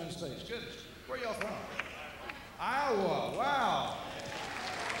southeast United States. Goodness. Where are y'all from? Iowa. Wow.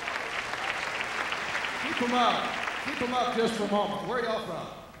 Keep them up. Keep them up just for a moment. Where are y'all from?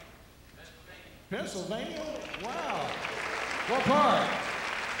 Pennsylvania? Wow. What part?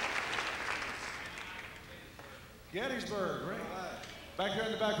 Gettysburg, right? Back there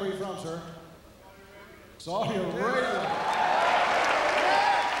in the back, where are you from, sir? Saudi Arabia.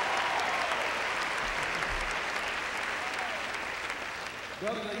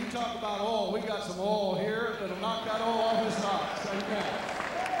 Brother, now you talk about oil. We got some oil here that'll knock that oil off his socks. Amen.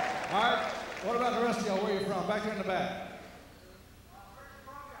 All right. What about the rest of y'all? Where are you from? Back here in the back.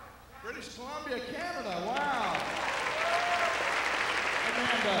 British Columbia, Canada. Wow.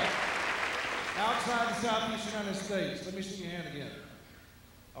 And outside the southeast United States. Let me see your hand again.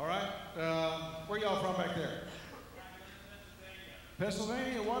 All right. Where y'all from back there?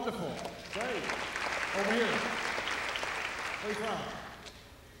 Pennsylvania. Wonderful. Great. Over here. Where you from?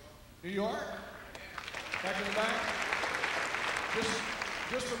 New York? Back in the back?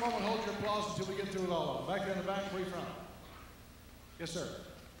 Just for a moment, hold your applause until we get through it all. Back there in the back, where you from? Yes, sir.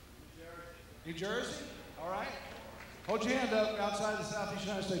 New Jersey? All right. Hold your hand up outside the southeast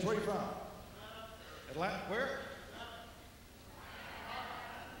United States. Where are you from? Atlanta? Where?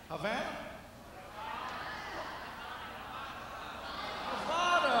 Havana?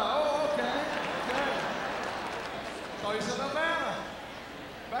 Havana. Oh, okay. Okay. Oh, you said Havana.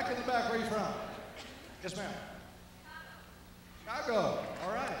 Back in the back, where are you from? Yes, ma'am. Chicago.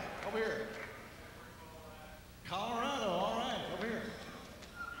 All right. Over here. Colorado. All right. Over here.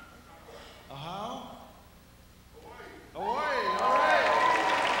 Ohio? Hawaii. All right.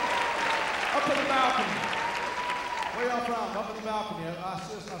 Up in the balcony. Where y'all from? Up in the balcony. I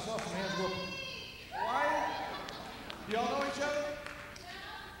saw some hands go up. Hawaii? Do y'all know each other?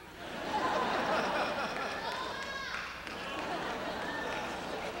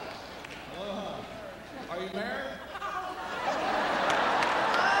 Are you married?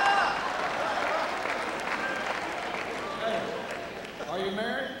 Hey, are you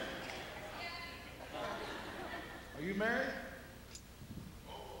married? Are you married?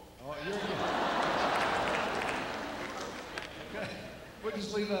 Oh, you're okay. We'll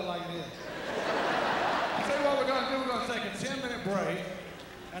just leave that like it is. I'll tell you what we're going to do. We're going to take a 10-minute break,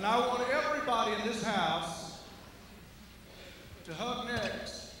 and I want everybody in this house to hug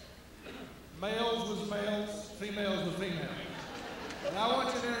necks. Males with males, females with females. And I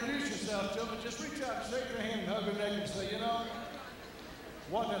want you to introduce yourself to them and just reach out and shake their hand and hug their neck and say, you know,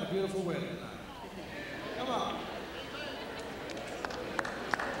 wasn't that a beautiful wedding tonight? Come on.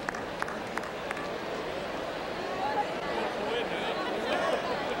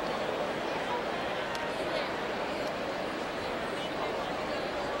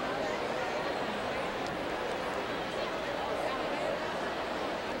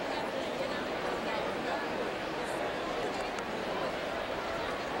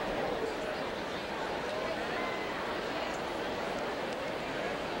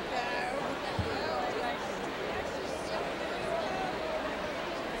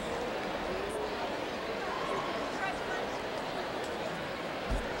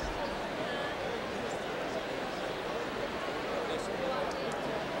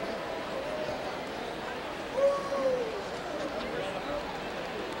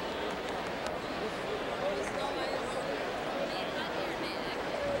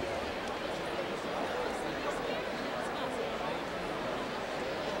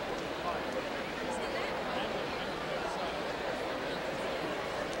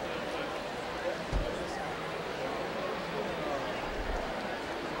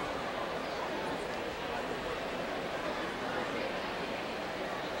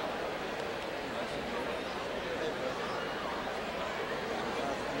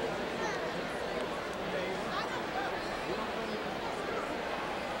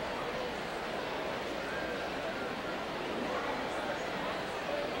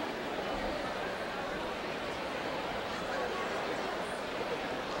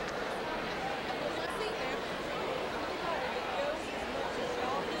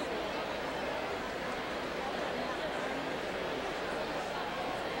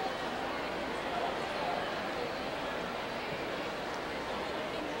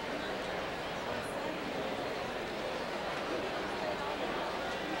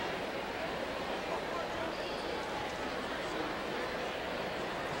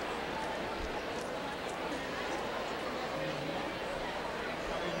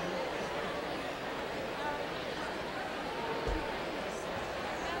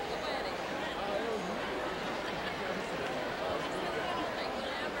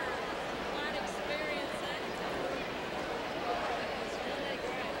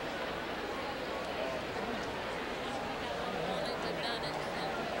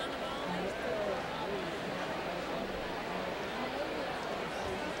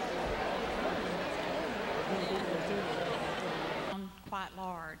 Quite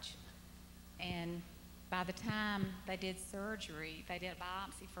large, and by the time they did surgery, they did a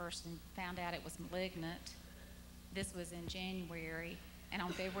biopsy first and found out it was malignant. This was in January, and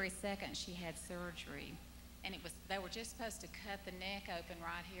on February 2nd she had surgery. and they were just supposed to cut the neck open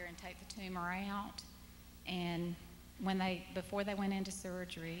right here and take the tumor out. And before they went into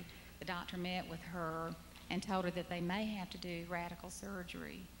surgery, the doctor met with her and told her that they may have to do radical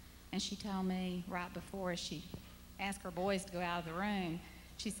surgery. And she told me right before she asked her boys to go out of the room,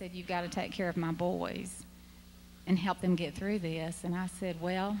 she said, "You've got to take care of my boys and help them get through this." And I said,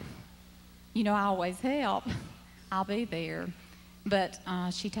 "Well, I always help. I'll be there." But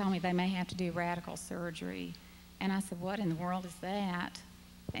she told me they may have to do radical surgery. And I said, "What in the world is that?"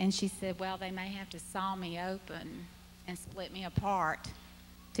 And she said, "Well, they may have to saw me open and split me apart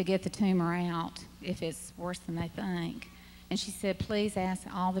to get the tumor out if it's worse than they think." And she said, "Please ask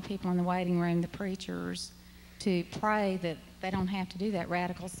all the people in the waiting room, the preachers, to pray that they don't have to do that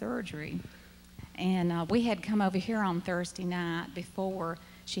radical surgery." And we had come over here on Thursday night before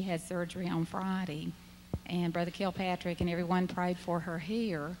she had surgery on Friday. And Brother Kilpatrick and everyone prayed for her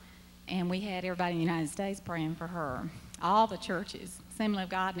here. And we had everybody in the United States praying for her. All the churches, Assembly of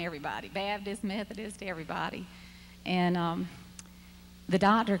God and everybody, Baptist, Methodist, everybody. And the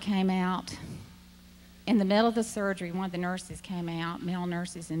doctor came out in the middle of the surgery. One of the nurses came out, male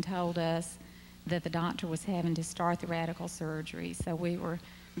nurses, and told us that the doctor was having to start the radical surgery. So we were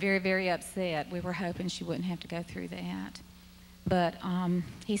very, very upset. We were hoping she wouldn't have to go through that. But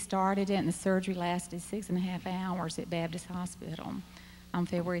he started it, and the surgery lasted 6.5 hours at Baptist Hospital on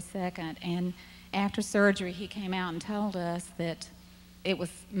February 2nd. And after surgery, he came out and told us that it was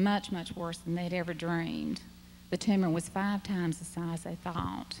much, much worse than they'd ever dreamed. The tumor was 5 times the size they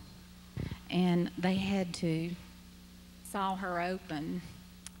thought. And they had to saw her open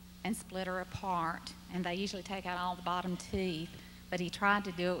and split her apart. And they usually take out all the bottom teeth, but he tried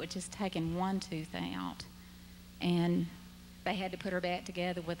to do it with just taking one tooth out. And they had to put her back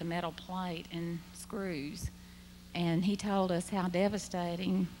together with a metal plate and screws. And he told us how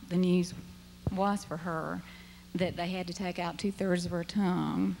devastating the news was for her, that they had to take out 2/3 of her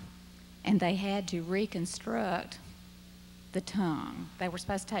tongue, and they had to reconstruct the tongue. They were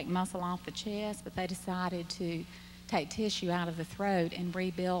supposed to take muscle off the chest, but they decided to take tissue out of the throat and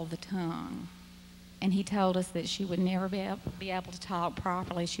rebuild the tongue. And he told us that she would never be able to talk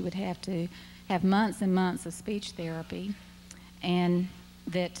properly. She would have to have months and months of speech therapy, and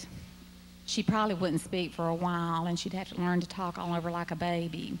that she probably wouldn't speak for a while, and she'd have to learn to talk all over like a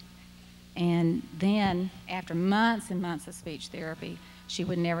baby. And then, after months and months of speech therapy, she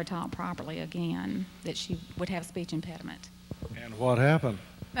would never talk properly again, that she would have speech impediment. And what happened?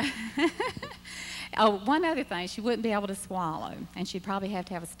 Oh, one other thing, she wouldn't be able to swallow, and she'd probably have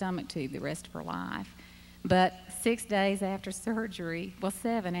to have a stomach tube the rest of her life. But 6 days after surgery, well,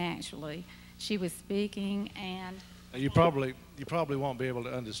 7 actually, she was speaking, and You probably won't be able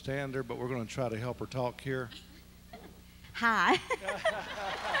to understand her, but we're going to try to help her talk here. Hi.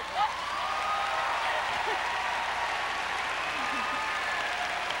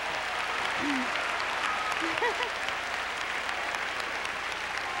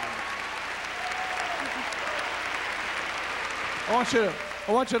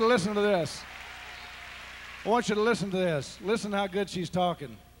 I want you to listen to this. I want you to listen to this. Listen how good she's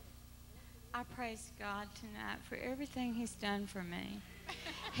talking. I praise God tonight for everything He's done for me.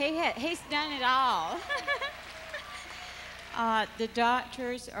 He's done it all. The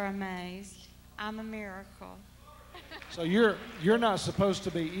doctors are amazed. I'm a miracle. So you're not supposed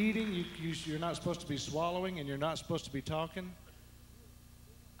to be eating, you're not supposed to be swallowing, and you're not supposed to be talking?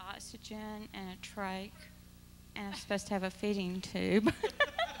 Oxygen and a trach, and I'm supposed to have a feeding tube.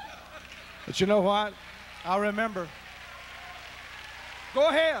 But you know what? I remember. Go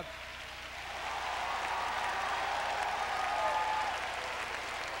ahead.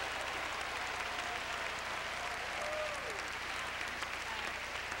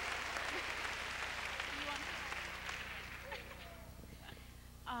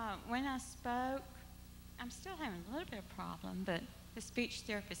 When I spoke, I'm still having a little bit of problem, but the speech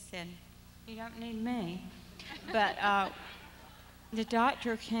therapist said, "You don't need me." But the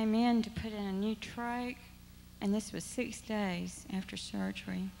doctor came in to put in a new trach, and this was 6 days after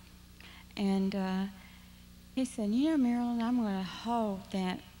surgery. And he said, "You know, Marilyn, I'm going to hold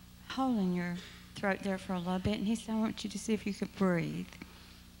that hole in your throat there for a little bit." And he said, "I want you to see if you could breathe."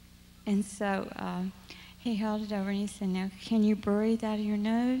 And so he held it over and he said, "Now, can you breathe out of your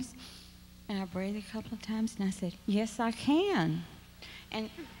nose?" And I breathed a couple of times and I said, "Yes, I can." And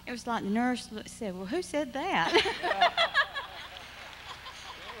it was like the nurse said, "Well, who said that?"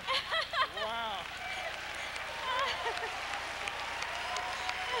 Wow.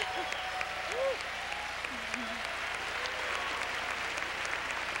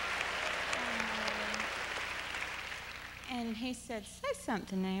 And And he said, say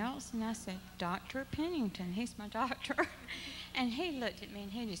something else. And I said, Dr. Pennington, he's my doctor. And he looked at me and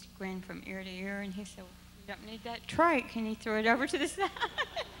he just grinned from ear to ear. And he said, you don't need that trach. And he threw it over to the side.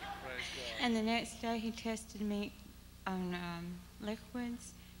 And the next day he tested me on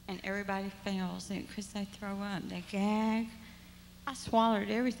liquids. And everybody fails it because they throw up. They gag. I swallowed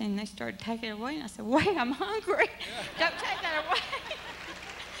everything. They started taking it away. And I said, wait, I'm hungry. Don't take that away.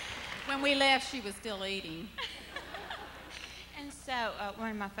 When we left, she was still eating. And so one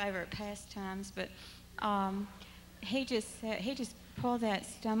of my favorite pastimes, but he just pulled that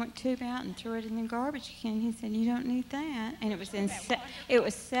stomach tube out and threw it in the garbage can. He said, you don't need that. And it was it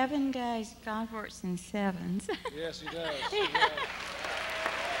was 7 days. God works in sevens. Yes, he does. He does.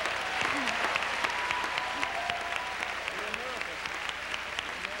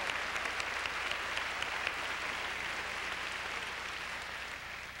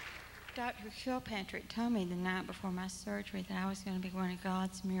 Dr. Kilpatrick told me the night before my surgery that I was going to be one of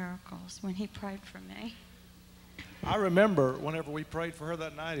God's miracles when he prayed for me. I remember whenever we prayed for her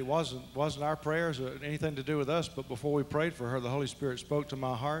that night, it wasn't our prayers or anything to do with us, but before we prayed for her, the Holy Spirit spoke to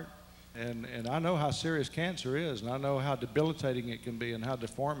my heart. And I know how serious cancer is, and I know how debilitating it can be and how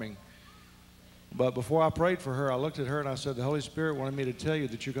deforming. But before I prayed for her, I looked at her and I said, the Holy Spirit wanted me to tell you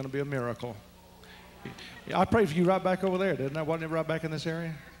that you're going to be a miracle. I prayed for you right back over there, didn't I? Wasn't it right back in this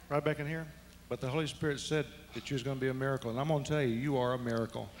area? Right back in here? But the Holy Spirit said that you was going to be a miracle. And I'm going to tell you, you are a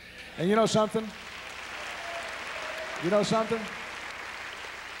miracle. And you know something? You know something?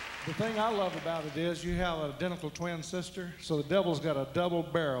 The thing I love about it is you have an identical twin sister, so the devil's got a double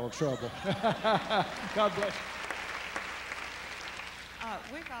barrel of trouble. God bless you.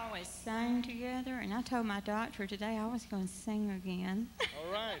 We've always sang together, and I told my doctor today I was going to sing again.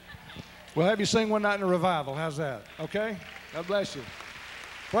 All right. We'll have you sing one night in a revival. How's that? Okay? God bless you.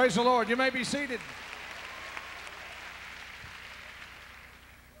 Praise the Lord. You may be seated.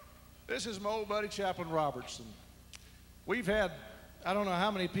 This is my old buddy, Chaplain Robertson. We've had, I don't know how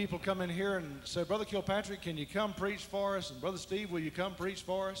many people come in here and say, Brother Kilpatrick, can you come preach for us? And Brother Steve, will you come preach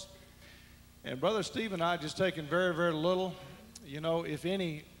for us? And Brother Steve and I just taken very, very little, you know, if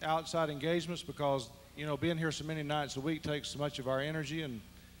any, outside engagements because, you know, being here so many nights a week takes so much of our energy, and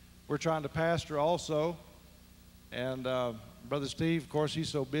we're trying to pastor also. And Brother Steve, of course, he's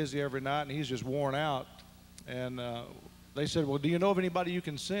so busy every night, and he's just worn out. And they said, well, do you know of anybody you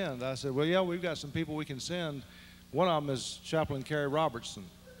can send? I said, well, yeah, we've got some people we can send. One of them is Chaplain Kerry Robertson.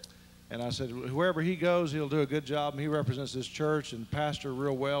 And I said, wherever he goes, he'll do a good job. And he represents this church and pastor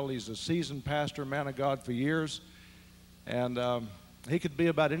real well. He's a seasoned pastor, man of God for years. And he could be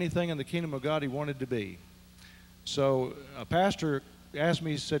about anything in the kingdom of God he wanted to be. So a pastor asked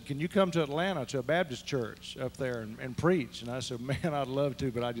me, he said, can you come to Atlanta to a Baptist church up there and preach? And I said, man, I'd love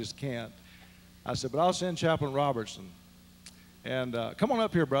to, but I just can't. I said, but I'll send Chaplain Robertson. And come on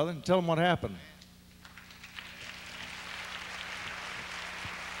up here, brother, and tell him what happened.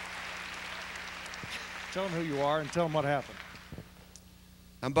 Tell them who you are and tell them what happened.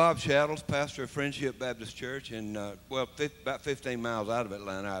 I'm Bob Shaddles, pastor of Friendship Baptist Church in, about 15 miles out of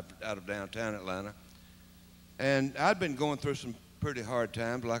Atlanta, out of downtown Atlanta. And I'd been going through some pretty hard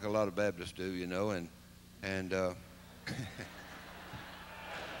times, like a lot of Baptists do, you know, and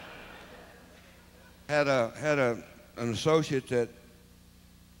had an associate that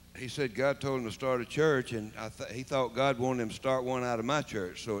he said God told him to start a church, and he thought God wanted him to start one out of my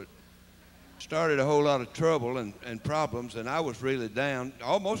church. So it started a whole lot of trouble and problems, and I was really down,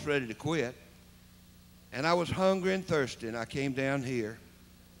 almost ready to quit. And I was hungry and thirsty, and I came down here,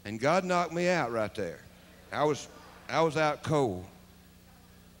 and God knocked me out right there. I was out cold.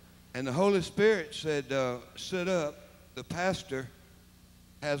 And the Holy Spirit said, sit up, the pastor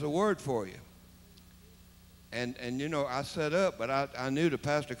has a word for you. And you know, I sat up, but I knew the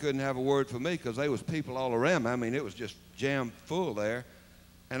pastor couldn't have a word for me because there was people all around me. I mean, it was just jammed full there.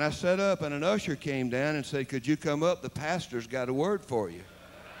 And I sat up, and an usher came down and said, could you come up? The pastor's got a word for you.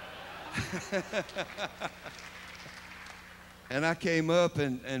 And I came up,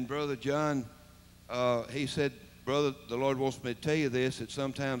 and Brother John, he said, brother, the Lord wants me to tell you this, that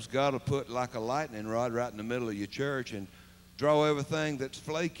sometimes God will put like a lightning rod right in the middle of your church and draw everything that's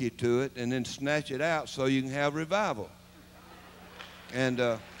flaky to it and then snatch it out so you can have revival. And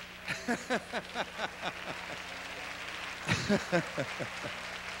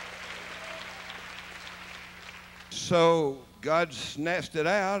so God snatched it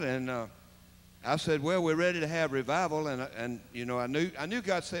out, and I said, well, we're ready to have revival. And you know, I knew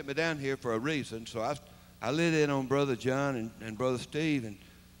God sent me down here for a reason, so I lit in on Brother John and Brother Steve, and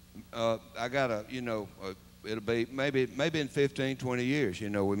I got you know, it'll be maybe in 15, 20 years, you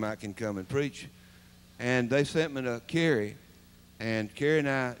know, we might can come and preach. And they sent me to Carrie. And Carrie and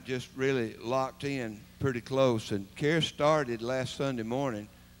I just really locked in pretty close. And Carrie started last Sunday morning.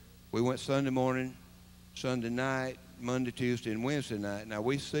 We went Sunday morning, Sunday night, Monday, Tuesday, and Wednesday night. Now,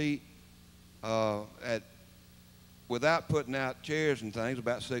 we seat without putting out chairs and things,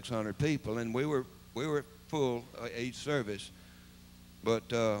 about 600 people. And we were full each service.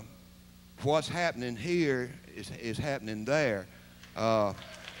 But what's happening here is happening there. Amen.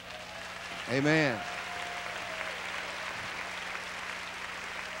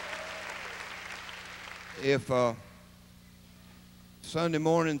 If Sunday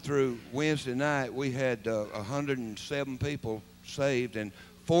morning through Wednesday night, we had 107 people saved and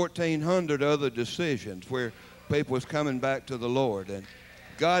 1,400 other decisions where people was coming back to the Lord. And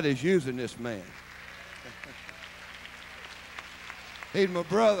God is using this man. He's my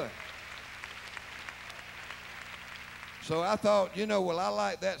brother. So I thought, you know, well, I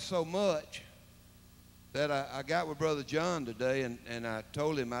like that so much that I got with Brother John today, and I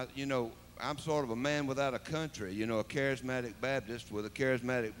told him, you know, I'm sort of a man without a country, you know, a charismatic Baptist with a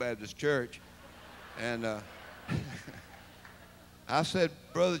charismatic Baptist church. And I said,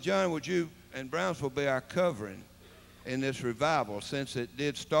 Brother John, would you and Brownsville be our covering in this revival, since it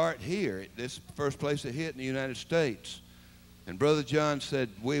did start here, this first place it hit in the United States? And Brother John said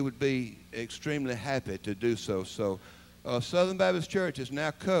we would be extremely happy to do so. So Southern Baptist Church is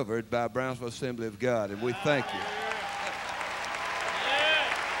now covered by Brownsville Assembly of God, and we thank you.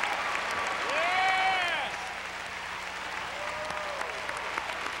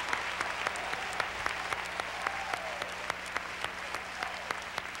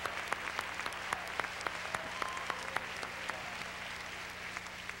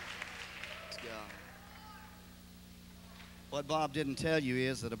 What Bob didn't tell you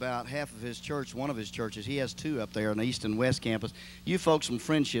is that about half of his church, one of his churches, he has two up there on the East and West campus. You folks from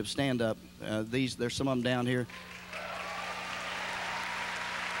Friendship, stand up. There's some of them down here.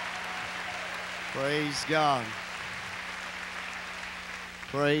 Praise God.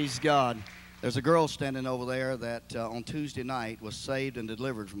 Praise God. There's a girl standing over there that on Tuesday night was saved and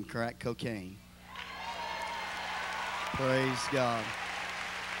delivered from crack cocaine. Praise God.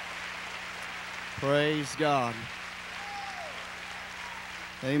 Praise God.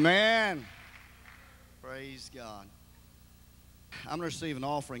 Amen. Praise God. I'm going to receive an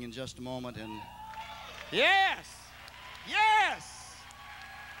offering in just a moment. And yes, yes,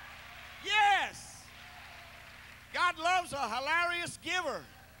 yes. God loves a hilarious giver.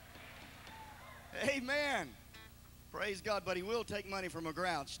 Amen. Praise God, but he will take money from a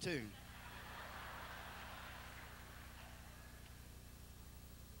grouch too.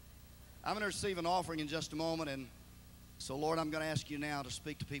 I'm going to receive an offering in just a moment, and so, Lord, I'm going to ask you now to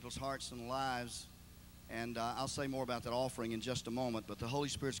speak to people's hearts and lives, and I'll say more about that offering in just a moment, but the Holy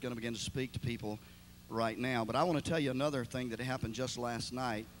Spirit's going to begin to speak to people right now. But I want to tell you another thing that happened just last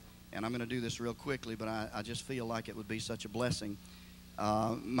night, and I'm going to do this real quickly, but I just feel like it would be such a blessing.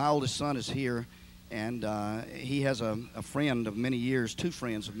 My oldest son is here, and he has a friend of many years, two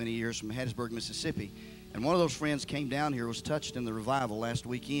friends of many years from Hattiesburg, Mississippi, and one of those friends came down here, was touched in the revival last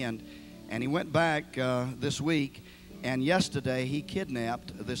weekend, and he went back this week. And yesterday, he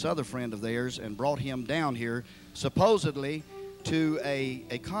kidnapped this other friend of theirs and brought him down here, supposedly to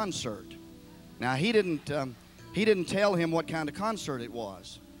a concert. Now, he didn't tell him what kind of concert it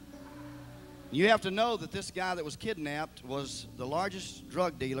was. You have to know that this guy that was kidnapped was the largest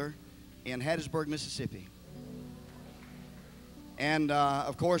drug dealer in Hattiesburg, Mississippi. And,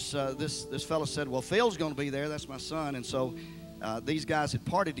 of course, this fellow said, well, Phil's going to be there. That's my son. And so these guys had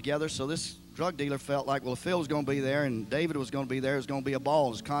partied together, so this drug dealer felt like, well, if Phil was going to be there and David was going to be there, it was going to be a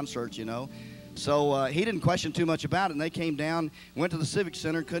ball, this concert, you know. So he didn't question too much about it, and they came down, went to the Civic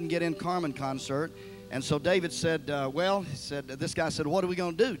Center, couldn't get in Carmen concert. And so David said, this guy said, what are we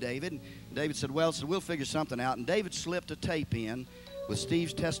going to do, David? And David said, well, we'll figure something out. And David slipped a tape in with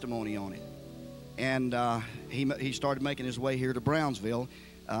Steve's testimony on it. And he started making his way here to Brownsville.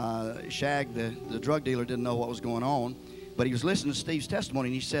 Shag, the drug dealer, didn't know what was going on, but he was listening to Steve's testimony,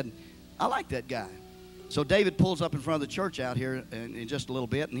 and he said, I like that guy. So David pulls up in front of the church out here in just a little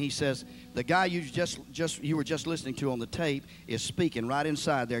bit, and he says, the guy you were just listening to on the tape is speaking right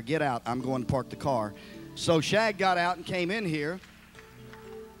inside there. Get out. I'm going to park the car. So Shag got out and came in here,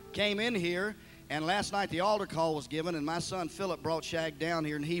 and last night the altar call was given, and my son Philip brought Shag down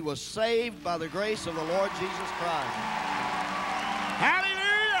here, and he was saved by the grace of the Lord Jesus Christ.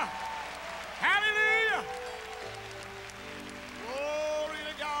 Hallelujah! Hallelujah! Glory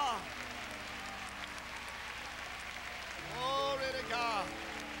to God! Glory to God!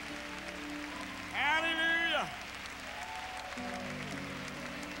 Hallelujah!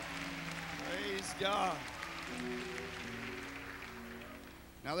 Praise God! God.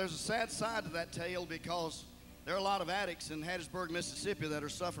 Now, there's a sad side to that tale because there are a lot of addicts in Hattiesburg, Mississippi that are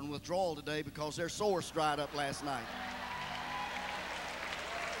suffering withdrawal today because their source dried up last night.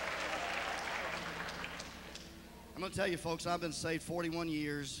 I'm going to tell you, folks, I've been saved 41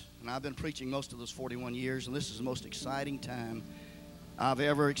 years, and I've been preaching most of those 41 years, and this is the most exciting time I've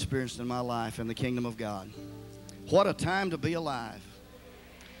ever experienced in my life in the kingdom of God. What a time to be alive.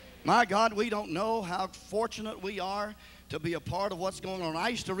 My God, we don't know how fortunate we are to be a part of what's going on. I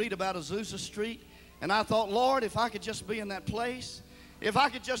used to read about Azusa Street, and I thought, Lord, if I could just be in that place, if I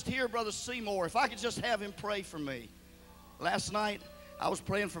could just hear Brother Seymour, if I could just have him pray for me. Last night, I was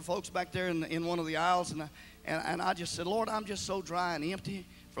praying for folks back there in one of the aisles, and I just said, Lord, I'm just so dry and empty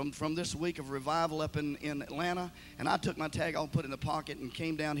from this week of revival up in Atlanta. And I took my tag, I'll put it in the pocket, and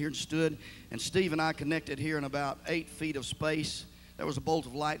came down here and stood. And Steve and I connected here in about 8 feet of space. There was a bolt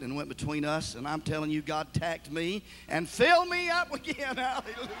of light and went between us. And I'm telling you, God tacked me and filled me up again.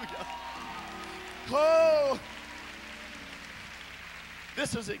 Hallelujah. Oh,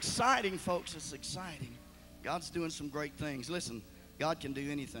 this is exciting, folks. It's exciting. God's doing some great things. Listen, God can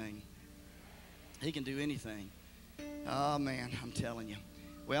do anything. He can do anything. Oh, man, I'm telling you.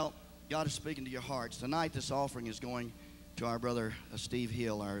 Well, God is speaking to your hearts. Tonight, this offering is going to our brother Steve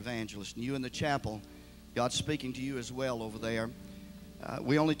Hill, our evangelist. And you in the chapel, God's speaking to you as well over there.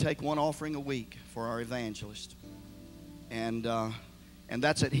 We only take one offering a week for our evangelist. And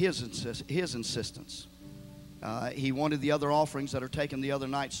that's at his insistence. He wanted the other offerings that are taken the other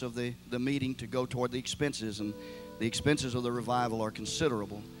nights of the meeting to go toward the expenses. And the expenses of the revival are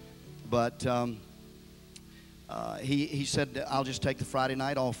considerable. But he said, I'll just take the Friday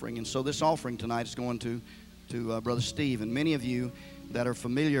night offering. And so this offering tonight is going to Brother Steve. And many of you that are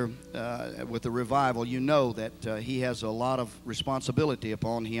familiar with the revival, you know that he has a lot of responsibility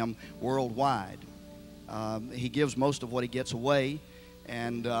upon him worldwide. He gives most of what he gets away.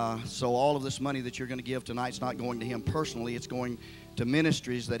 And so all of this money that you're going to give tonight is not going to him personally. It's going to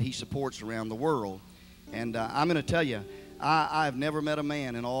ministries that he supports around the world. And I'm going to tell you, I've never met a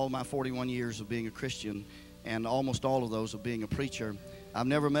man in all my 41 years of being a Christian, and almost all of those of being a preacher, I've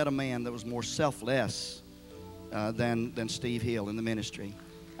never met a man that was more selfless than Steve Hill in the ministry.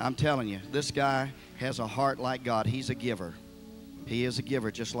 I'm telling you, this guy has a heart like God. He's a giver. He is a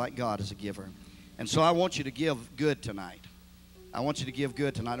giver just like God is a giver. And so I want you to give good tonight. I want you to give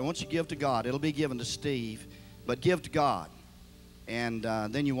good tonight. I want you to give to God. It'll be given to Steve, but give to God. And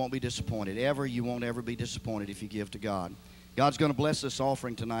then you won't be disappointed. You won't ever be disappointed if you give to God. God's going to bless this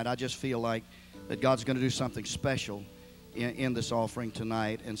offering tonight. I just feel like that God's going to do something special in this offering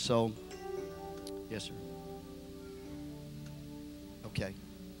tonight. And so, yes, sir. Okay.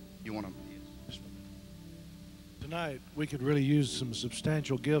 You want to? Tonight, we could really use some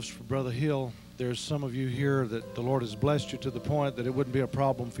substantial gifts for Brother Hill. There's some of you here that the Lord has blessed you to the point that it wouldn't be a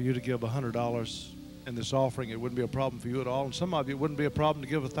problem for you to give $100 in this offering. It wouldn't be a problem for you at all. And some of you, it wouldn't be a problem to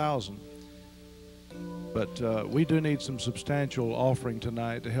give $1,000. But we do need some substantial offering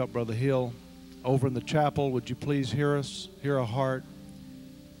tonight to help Brother Hill. Over in the chapel, would you please hear us, hear our heart?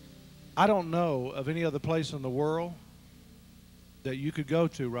 I don't know of any other place in the world that you could go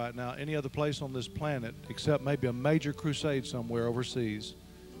to right now, any other place on this planet, except maybe a major crusade somewhere overseas,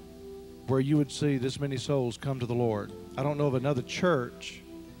 where you would see this many souls come to the Lord. I don't know of another church.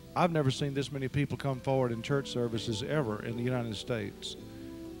 I've never seen this many people come forward in church services ever in the United States.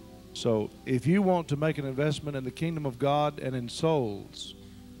 So if you want to make an investment in the kingdom of God and in souls,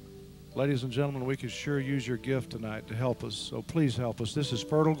 ladies and gentlemen, we could sure use your gift tonight to help us. So please help us. This is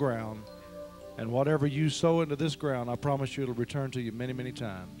fertile ground. And whatever you sow into this ground, I promise you it'll return to you many, many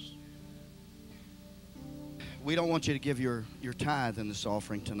times. We don't want you to give your tithe in this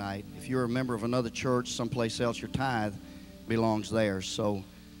offering tonight. If you're a member of another church someplace else, your tithe belongs there. So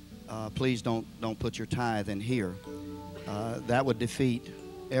please don't put your tithe in here. That would defeat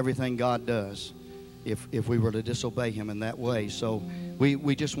everything God does if we were to disobey him in that way. So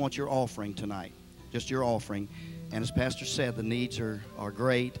we just want your offering tonight, just your offering. And as Pastor said, the needs are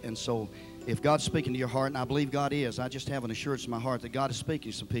great. And so if God's speaking to your heart, and I believe God is, I just have an assurance in my heart that God is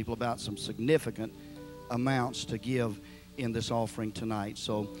speaking to some people about some significant amounts to give in this offering tonight.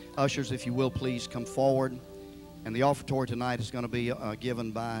 So ushers, if you will, please come forward. And the offertory tonight is going to be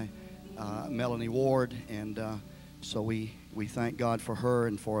given by Melanie Ward. And so we thank God for her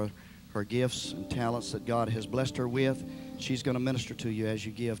and for her gifts and talents that God has blessed her with. She's going to minister to you as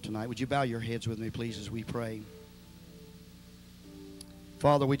you give tonight. Would you bow your heads with me, please, as we pray?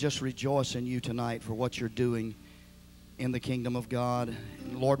 Father, we just rejoice in you tonight for what you're doing in the kingdom of God.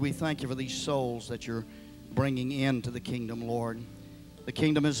 And Lord, we thank you for these souls that you're bringing into the kingdom, Lord. The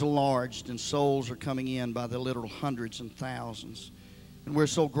kingdom is enlarged, and souls are coming in by the literal hundreds and thousands. And we're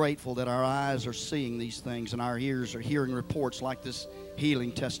so grateful that our eyes are seeing these things and our ears are hearing reports like this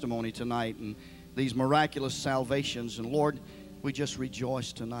healing testimony tonight and these miraculous salvations. And Lord, we just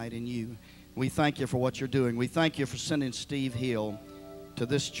rejoice tonight in you. We thank you for what you're doing. We thank you for sending Steve Hill to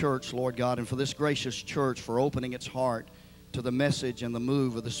this church, Lord God, and for this gracious church for opening its heart to the message and the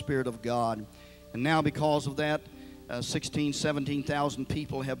move of the Spirit of God. And now because of that, 17,000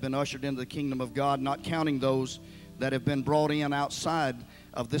 people have been ushered into the kingdom of God, not counting those that have been brought in outside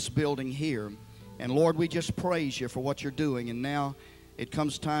of this building here. And Lord, we just praise you for what you're doing. And now it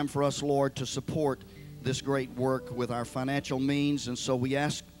comes time for us, Lord, to support this great work with our financial means. And so we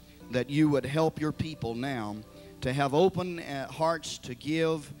ask that you would help your people now to have open hearts to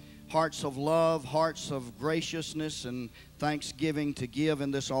give, hearts of love, hearts of graciousness and thanksgiving to give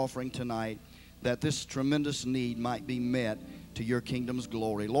in this offering tonight, that this tremendous need might be met to your kingdom's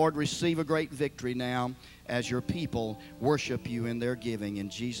glory. Lord, receive a great victory now as your people worship you in their giving. In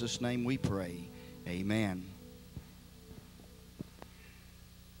Jesus' name we pray. Amen.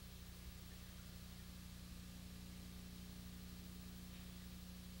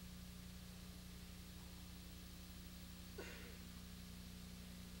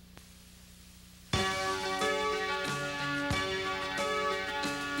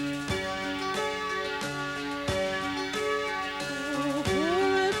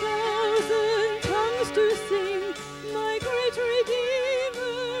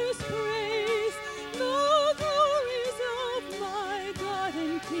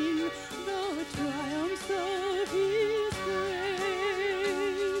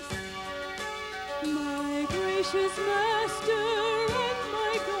 Gracious Master and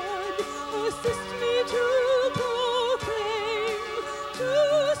my God, assist me to proclaim, to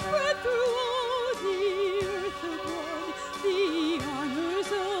spread through all the earth abroad the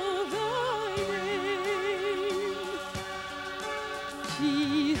honors of thy name.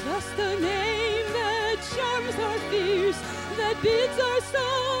 Jesus, the name that charms our fears, that bids our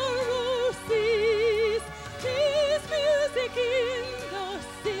sorrow cease. 'Tis music in the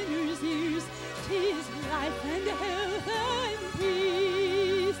sinner's ears, 'tis life and health and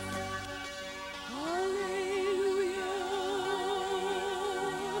peace. Hallelujah,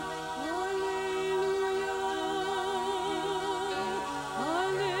 hallelujah, hallelujah,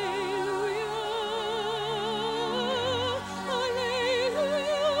 hallelujah, hallelujah,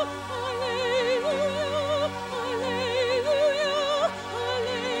 hallelujah, hallelujah,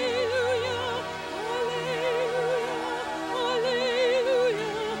 hallelujah, hallelujah.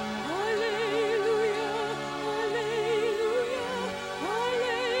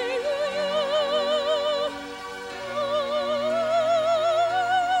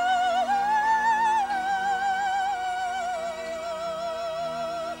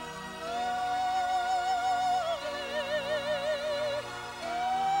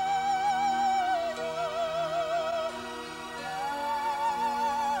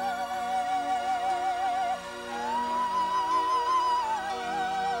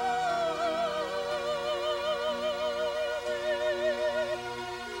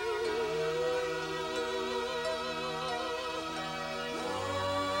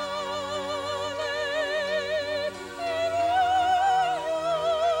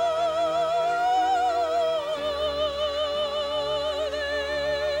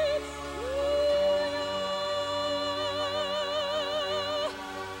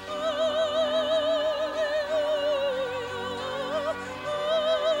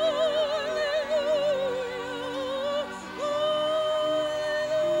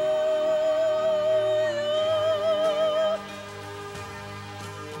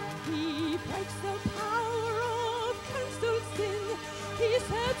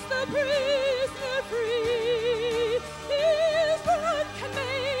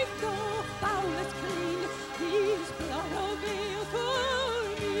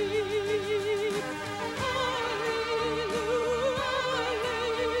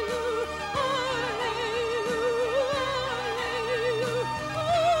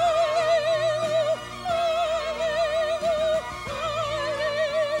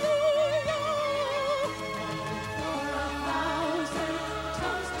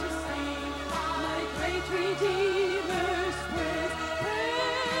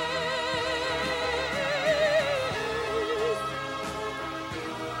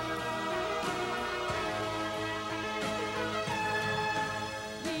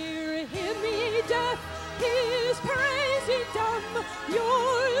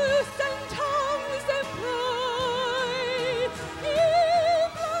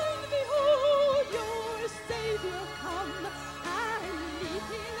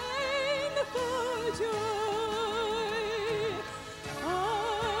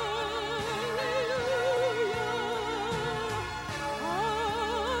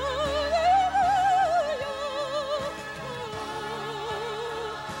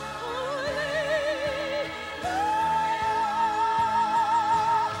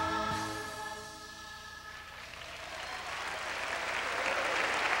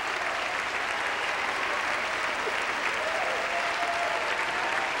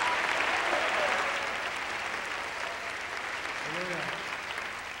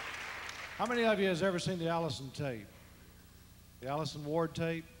 How many of you has ever seen the Allison tape? The Allison Ward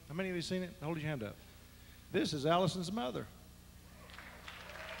tape? How many of you seen it? Hold your hand up. This is Allison's mother.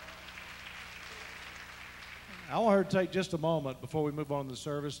 I want her to take just a moment before we move on to the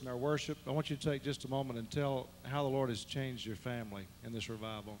service and our worship. I want you to take just a moment and tell how the Lord has changed your family in this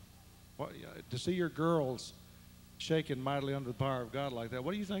revival. To see your girls shaking mightily under the power of God like that,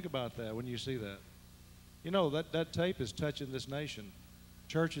 what do you think about that when you see that? You know, that tape is touching this nation.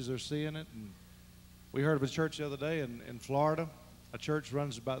 Churches are seeing it. And we heard of a church the other day in Florida. A church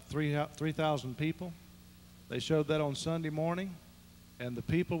runs about 3,000 people. They showed that on Sunday morning. And the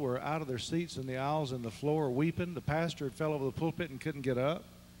people were out of their seats in the aisles and the floor weeping. The pastor had fell over the pulpit and couldn't get up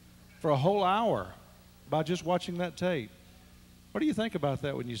for a whole hour by just watching that tape. What do you think about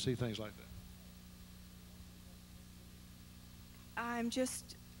that when you see things like that? I'm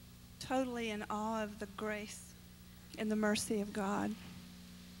just totally in awe of the grace and the mercy of God.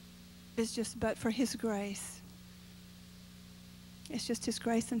 It's just but for His grace. It's just His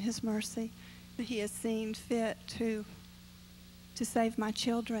grace and His mercy that He has seen fit to save my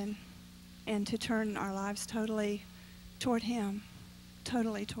children and to turn our lives totally toward Him,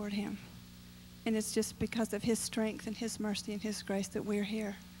 totally toward Him. And it's just because of His strength and His mercy and His grace that we're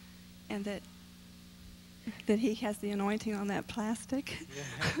here, and that He has the anointing on that plastic.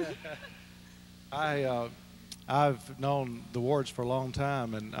 I've known the Wards for a long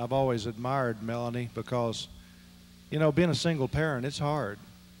time, and I've always admired Melanie because, you know, being a single parent, it's hard,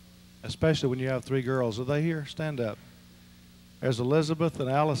 especially when you have 3 girls. Are they here? Stand up. There's Elizabeth and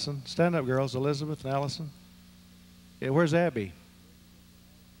Allison. Stand up, girls. Elizabeth and Allison. Yeah, where's Abby?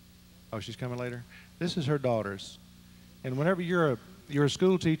 Oh, she's coming later. This is her daughters. And whenever you're a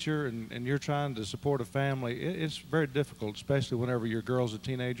school teacher and you're trying to support a family, it's very difficult, especially whenever your girls are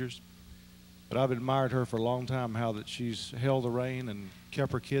teenagers. But I've admired her for a long time, how that she's held the rein and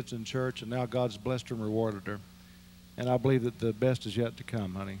kept her kids in church, and now God's blessed her and rewarded her. And I believe that the best is yet to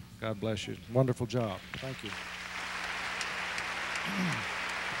come, honey. God bless you. Wonderful job. Thank you.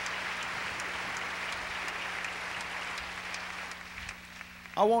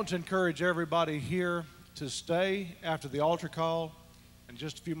 I want to encourage everybody here to stay after the altar call. In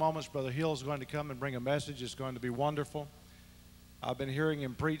just a few moments, Brother Hill is going to come and bring a message. It's going to be wonderful. I've been hearing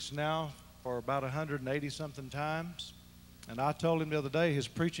him preach now for about 180-something times. And I told him the other day his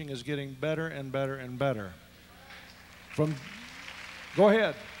preaching is getting better and better and better. Go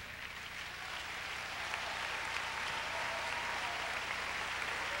ahead.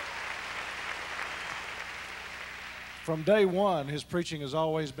 From day one, his preaching has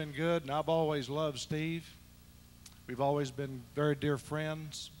always been good, and I've always loved Steve. We've always been very dear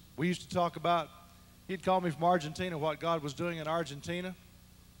friends. We used to talk about, he'd call me from Argentina, what God was doing in Argentina,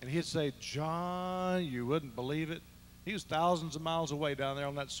 and he'd say, John, you wouldn't believe it. He was thousands of miles away down there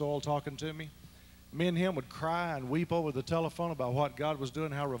on that soil talking to me. Me and him would cry and weep over the telephone about what God was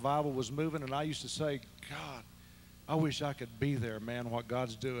doing, how revival was moving, and I used to say, God, I wish I could be there, man, what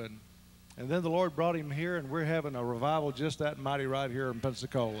God's doing. And then the Lord brought him here, and we're having a revival just that mighty right here in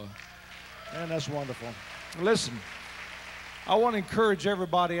Pensacola. And that's wonderful. Listen, I want to encourage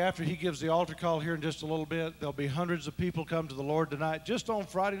everybody after he gives the altar call here in just a little bit. There'll be hundreds of people come to the Lord tonight, just on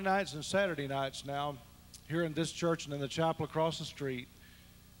Friday nights and Saturday nights now, here in this church and in the chapel across the street.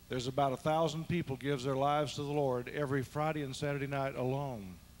 There's about 1,000 people gives their lives to the Lord every Friday and Saturday night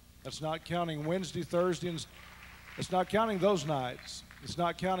alone. That's not counting Wednesday, Thursday, and it's not counting those nights. It's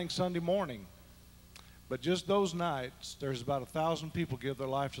not counting Sunday morning. But just those nights, there's about 1,000 people give their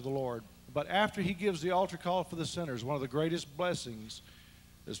life to the Lord. But after he gives the altar call for the sinners, one of the greatest blessings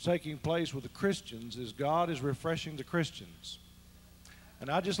that's taking place with the Christians is God is refreshing the Christians. And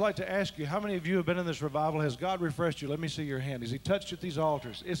I'd just like to ask you, how many of you have been in this revival? Has God refreshed you? Let me see your hand. Has he touched you at these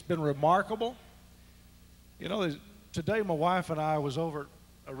altars? It's been remarkable. You know, today my wife and I was over at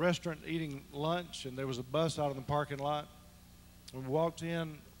a restaurant eating lunch, and there was a bus out in the parking lot. When we walked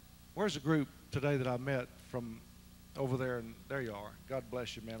in, where's the group today that I met from over there? And there you are. God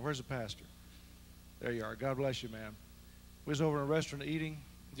bless you, man. Where's the pastor? There you are. God bless you, man. We was over in a restaurant eating.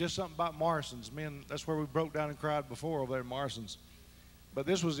 Just something about Morrison's. Man, that's where we broke down and cried before, over there at Morrison's. But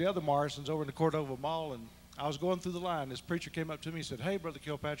this was the other Morrison's over in the Cordova Mall, and I was going through the line. This preacher came up to me and said, hey, Brother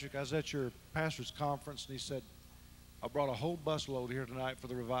Kilpatrick, I was at your pastor's conference, and he said, I brought a whole busload here tonight for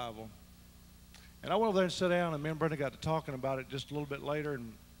the revival. And I went over there and sat down, and me and Brenda got to talking about it just a little bit later,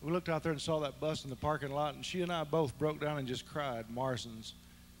 and we looked out there and saw that bus in the parking lot, and she and I both broke down and just cried, Morrison's,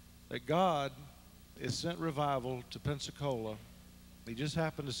 that God has sent revival to Pensacola. He just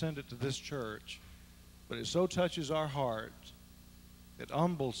happened to send it to this church, but it so touches our heart, it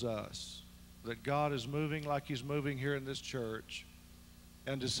humbles us that God is moving like he's moving here in this church,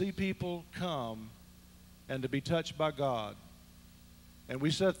 and to see people come and to be touched by God. And we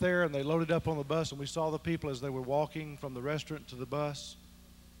sat there, and they loaded up on the bus, and we saw the people as they were walking from the restaurant to the bus.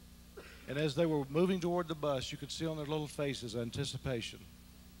 And as they were moving toward the bus, you could see on their little faces anticipation.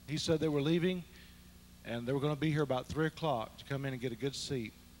 He said they were leaving, and they were going to be here about 3 o'clock to come in and get a good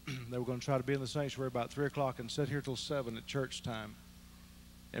seat. They were going to try to be in the sanctuary about 3 o'clock and sit here till 7 at church time.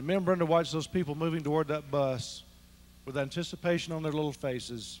 And me and Brenda watched those people moving toward that bus with anticipation on their little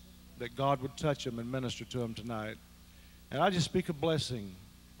faces that God would touch them and minister to them tonight. And I just speak a blessing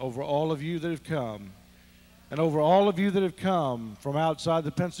over all of you that have come, and over all of you that have come from outside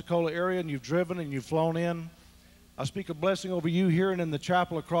the Pensacola area and you've driven and you've flown in. I speak a blessing over you here and in the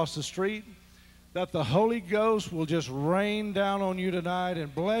chapel across the street, that the Holy Ghost will just rain down on you tonight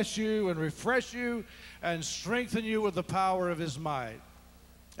and bless you and refresh you and strengthen you with the power of His might.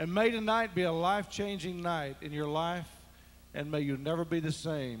 And may tonight be a life-changing night in your life, and may you never be the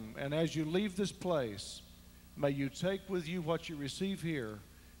same. And as you leave this place, may you take with you what you receive here,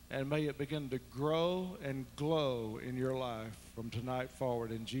 and may it begin to grow and glow in your life from tonight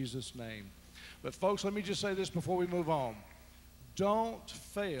forward in Jesus' name. But folks, let me just say this before we move on. Don't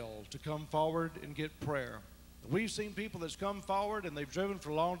fail to come forward and get prayer. We've seen people that's come forward and they've driven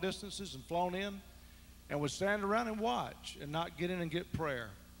for long distances and flown in and would stand around and watch and not get in and get prayer.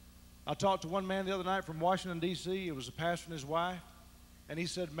 I talked to one man the other night from Washington, D.C. It was a pastor and his wife. And he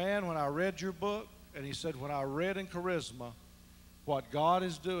said, man, when I read your book, and he said, when I read in Charisma what God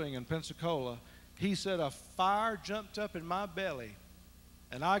is doing in Pensacola, he said, a fire jumped up in my belly,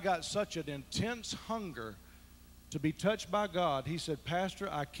 and I got such an intense hunger to be touched by God. He said, Pastor,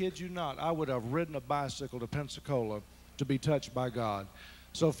 I kid you not, I would have ridden a bicycle to Pensacola to be touched by God.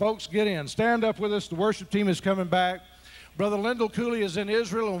 So folks, get in. Stand up with us. The worship team is coming back. Brother Lyndall Cooley is in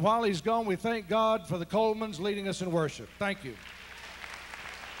Israel, and while he's gone, we thank God for the Colemans leading us in worship. Thank you.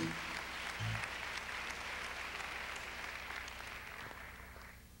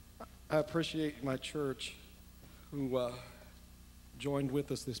 I appreciate my church who joined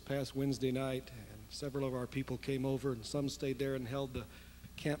with us this past Wednesday night, and several of our people came over, and some stayed there and held the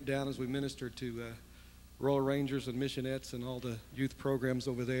camp down as we ministered to Royal Rangers and Missionettes and all the youth programs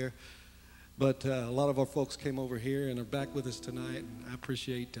over there. But a lot of our folks came over here and are back with us tonight, and I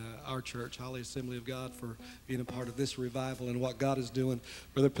appreciate our church, Holly Assembly of God, for being a part of this revival and what God is doing.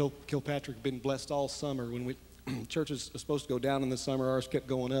 Brother Kilpatrick been blessed all summer. When churches are supposed to go down in the summer, ours kept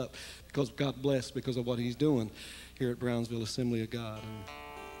going up because God blessed because of what He's doing here at Brownsville Assembly of God.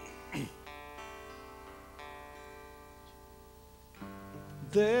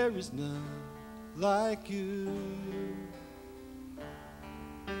 There is none like you.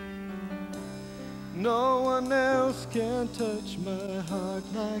 No one else can touch my heart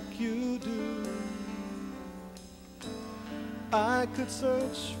like you do. I could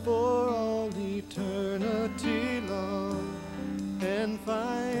search for all eternity long and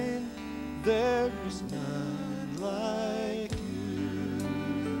find there is none like you.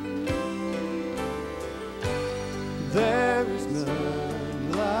 There is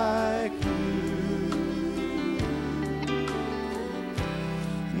none like you.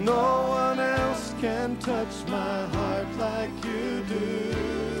 No one else can touch my heart like you do.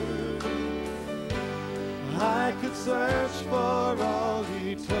 I could search for all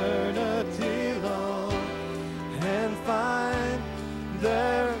eternity long and find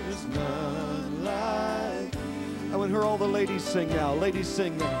there is none like you. I want to hear all the ladies sing now. Ladies,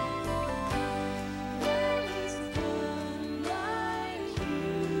 sing now.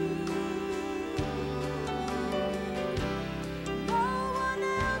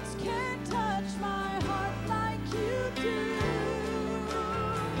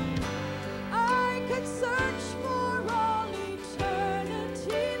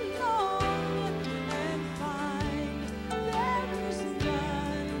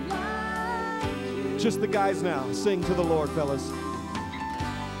 Just the guys now. Sing to the Lord, fellas.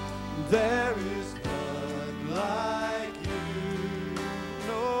 There is none like you.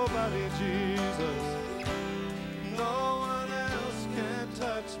 Nobody, Jesus. No one else can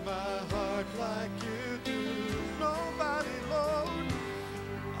touch my heart like you do. Nobody, Lord.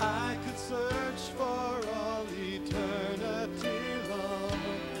 I could search for all eternity long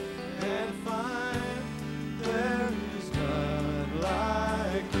and find there is none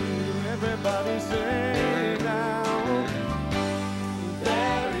like you. Everybody sing now.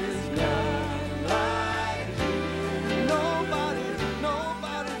 There is none like you.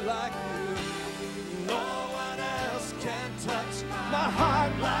 Nobody like you. No one else can touch my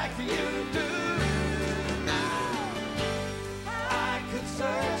heart like you do.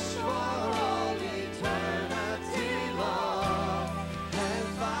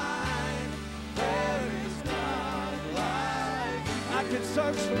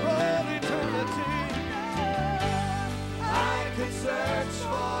 search for all eternity. I could search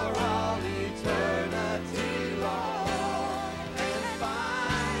for all eternity long and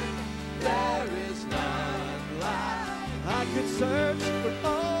find there is none like. I could search for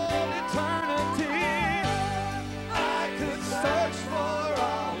all eternity. I could search for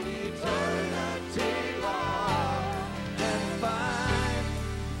all eternity long and find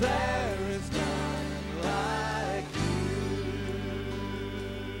there is none like you.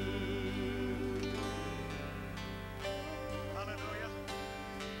 Hallelujah.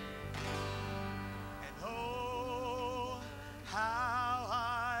 And oh, how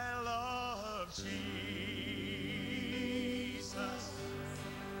I love Jesus.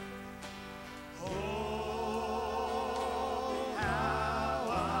 Oh, how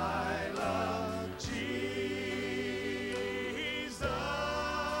I love Jesus.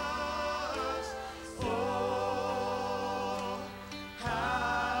 Oh,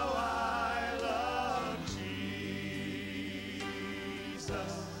 how I love Jesus.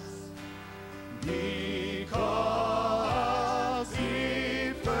 Because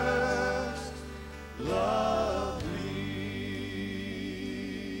he first loved me.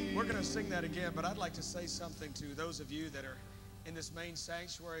 We're going to sing that again, but I'd like to say something to those of you that are in this main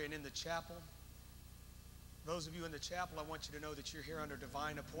sanctuary and in the chapel. Those of you in the chapel, I want you to know that you're here under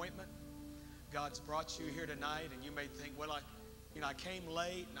divine appointment. God's brought you here tonight, and you may think, well, I came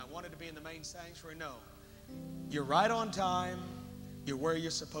late and I wanted to be in the main sanctuary. No, you're right on time. You're where you're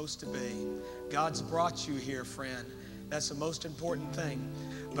supposed to be. God's brought you here, friend. That's the most important thing.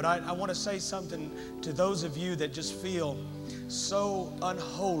 But I want to say something to those of you that just feel so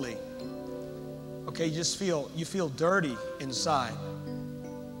unholy. Okay, you feel dirty inside.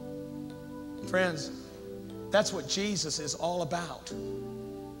 Friends, that's what Jesus is all about.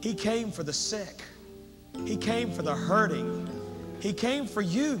 He came for the sick. He came for the hurting. He came for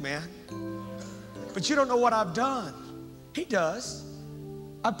you, man. But you don't know what I've done. He does.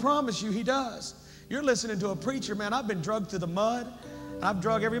 I promise you, he does. You're listening to a preacher, man. I've been drugged through the mud. I've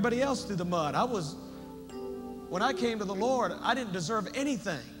drugged everybody else through the mud. When I came to the Lord, I didn't deserve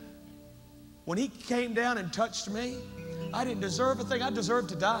anything. When he came down and touched me, I didn't deserve a thing. I deserved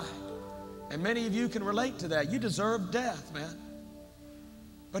to die. And many of you can relate to that. You deserve death, man.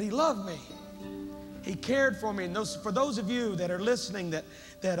 But he loved me. He cared for me. And for those of you that are listening that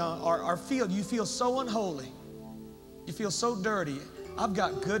you feel so unholy, you feel so dirty, I've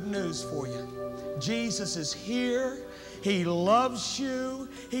got good news for you. Jesus is here. He loves you.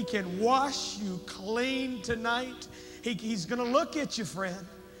 He can wash you clean tonight. He's going to look at you, friend.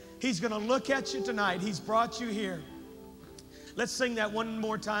 He's going to look at you tonight. He's brought you here. Let's sing that one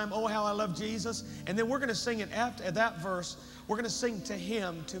more time. Oh, how I love Jesus. And then we're going to sing it after that verse. We're going to sing to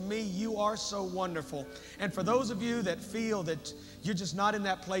him, to me, you are so wonderful. And for those of you that feel that you're just not in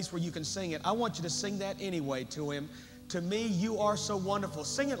that place where you can sing it, I want you to sing that anyway to him. To me, you are so wonderful.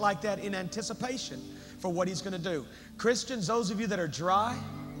 Sing it like that in anticipation for what he's going to do. Christians, those of you that are dry,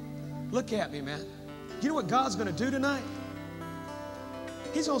 look at me, man. You know what God's going to do tonight?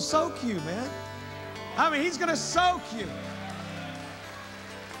 He's going to soak you, man. I mean, he's going to soak you.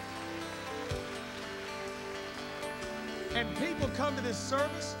 And people come to this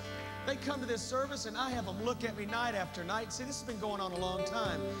service. They come to this service, and I have them look at me night after night. See, this has been going on a long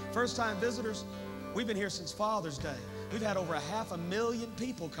time. First-time visitors, we've been here since Father's Day. We've had over 500,000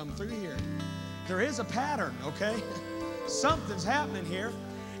 people come through here. There is a pattern, okay? Something's happening here.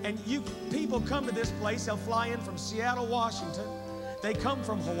 And people come to this place. They'll fly in from Seattle, Washington. They come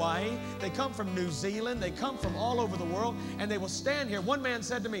from Hawaii. They come from New Zealand. They come from all over the world, and they will stand here. One man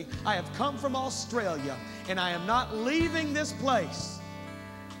said to me, I have come from Australia, and I am not leaving this place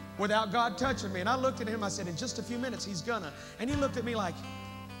without God touching me. And I looked at him. I said, in just a few minutes, he's gonna. And he looked at me like,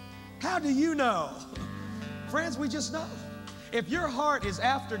 how do you know? Friends, we just know. If your heart is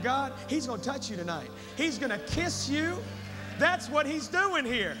after God, he's going to touch you tonight. He's going to kiss you. That's what he's doing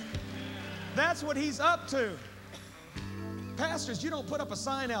here. That's what he's up to. Pastors, you don't put up a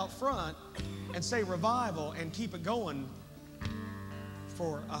sign out front and say revival and keep it going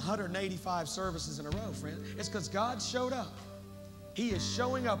for 185 services in a row, friend. It's because God showed up. He is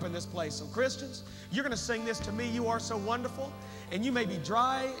showing up in this place. So Christians, you're going to sing this to me, you are so wonderful. And you may be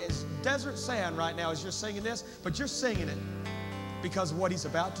dry as desert sand right now as you're singing this, but you're singing it because of what he's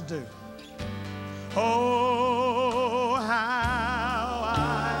about to do. Oh, how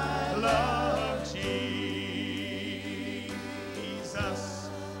I love Jesus.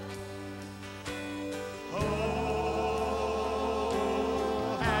 Oh,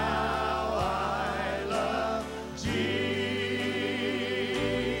 how I love Jesus.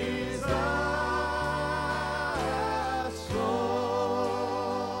 Oh,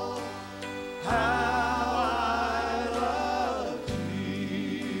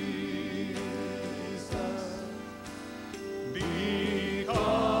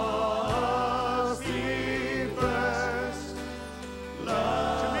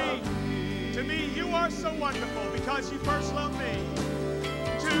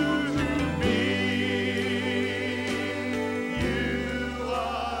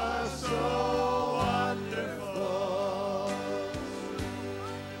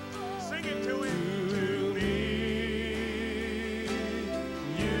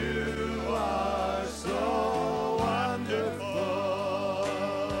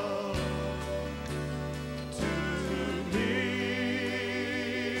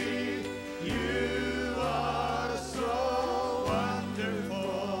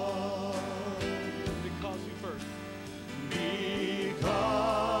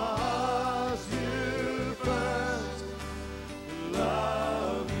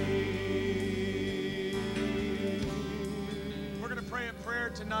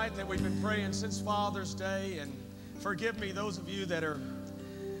 tonight that we've been praying since Father's Day, and forgive me those of you that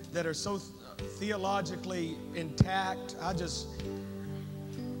are so theologically intact.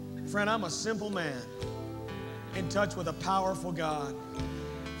 Friend, I'm a simple man in touch with a powerful God.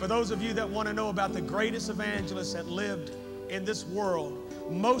 For those of you that want to know about the greatest evangelists that lived in this world,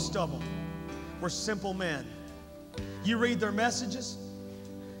 most of them were simple men. You read their messages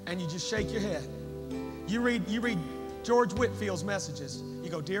and you just shake your head. You read George Whitfield's messages. You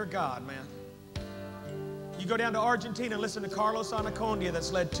go, dear God, man. You go down to Argentina and listen to Carlos Anacondia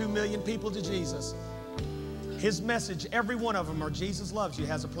that's led 2 million people to Jesus. His message, every one of them are, Jesus loves you,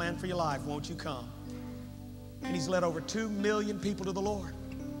 has a plan for your life, won't you come? And he's led over 2 million people to the Lord.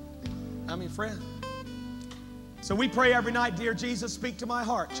 I mean, friend. So we pray every night, dear Jesus, speak to my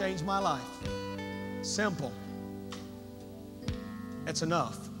heart, change my life. Simple. That's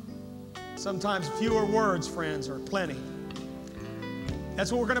enough. Sometimes fewer words, friends, are plenty. That's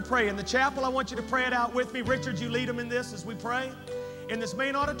what we're going to pray. In the chapel, I want you to pray it out with me. Richard, you lead them in this as we pray. In this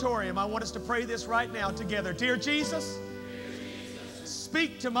main auditorium, I want us to pray this right now together. Dear Jesus,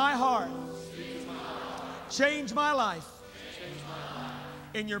 speak to my heart. Change my life.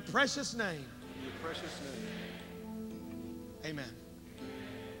 In your precious name. Amen.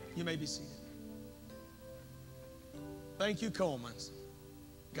 You may be seated. Thank you, Colemans.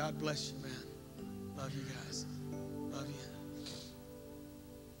 God bless you, man. Love you guys. Love you.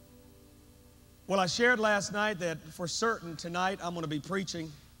 Well, I shared last night that for certain tonight I'm going to be preaching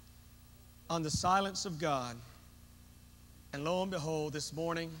on the silence of God. And lo and behold, this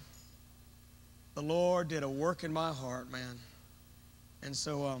morning, the Lord did a work in my heart, man. And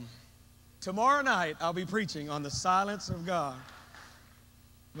so tomorrow night I'll be preaching on the silence of God.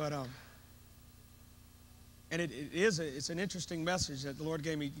 But and it's an interesting message that the Lord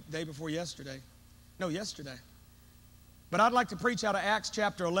gave me the day before yesterday. No, yesterday. But I'd like to preach out of Acts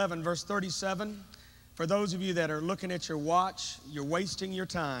chapter 11, verse 37. For those of you that are looking at your watch, you're wasting your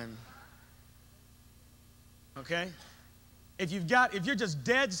time. Okay? If you're just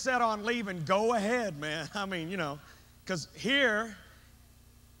dead set on leaving, go ahead, man. I mean, you know, because here,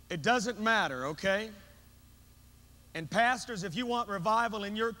 it doesn't matter, okay? And pastors, if you want revival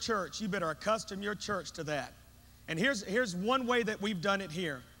in your church, you better accustom your church to that. And here's one way that we've done it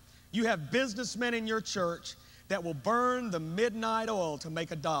here. You have businessmen in your church that will burn the midnight oil to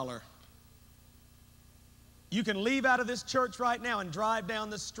make $1. You can leave out of this church right now and drive down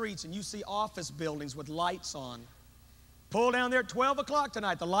the streets and you see office buildings with lights on. Pull down there at 12 o'clock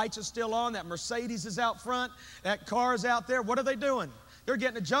tonight. The lights are still on. That Mercedes is out front. That car's out there. What are they doing? They're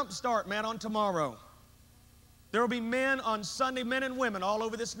getting a jump start, man, on tomorrow. There will be men on Sunday, men and women all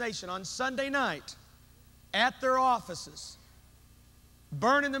over this nation on Sunday night at their offices,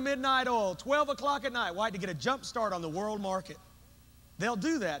 burning the midnight oil, 12 o'clock at night. Why? To get a jump start on the world market. They'll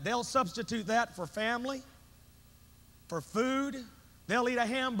do that. They'll substitute that for family, for food. They'll eat a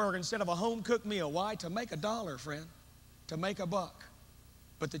hamburger instead of a home-cooked meal. Why? To make $1, friend, to make $1.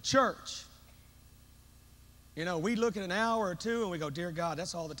 But the church, you know, we look at an hour or two and we go, dear God,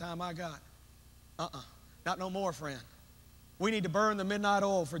 that's all the time I got. Not no more, friend. We need to burn the midnight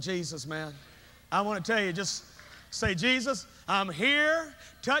oil for Jesus, man. I want to tell you, just say, Jesus, I'm here,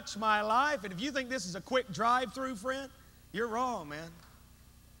 touch my life. And if you think this is a quick drive-through, friend, you're wrong, man.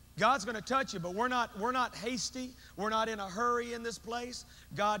 God's going to touch you, but we're not hasty. We're not in a hurry in this place.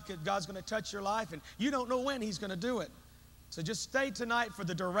 God's going to touch your life, and you don't know when He's going to do it. So just stay tonight for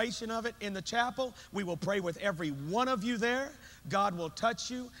the duration of it in the chapel. We will pray with every one of you there. God will touch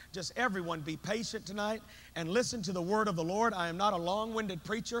you. Just everyone be patient tonight and listen to the word of the Lord. I am not a long-winded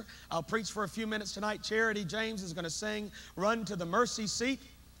preacher. I'll preach for a few minutes tonight. Charity James is going to sing Run to the Mercy Seat.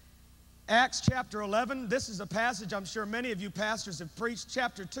 Acts chapter 11. This is a passage I'm sure many of you pastors have preached.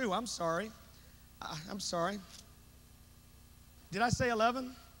 Chapter 2. I'm sorry. Did I say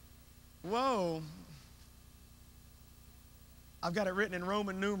 11? Whoa. I've got it written in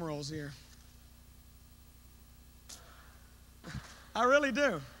Roman numerals here. I really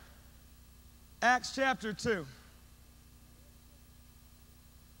do. Acts chapter 2.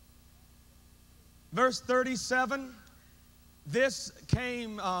 Verse 37. This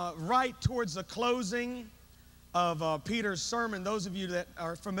came right towards the closing of Peter's sermon. Those of you that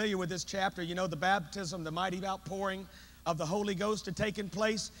are familiar with this chapter, you know the baptism, the mighty outpouring of the Holy Ghost had taken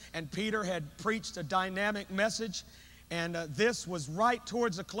place, and Peter had preached a dynamic message. And this was right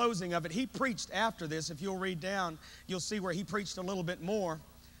towards the closing of it. He preached after this. If you'll read down, you'll see where he preached a little bit more.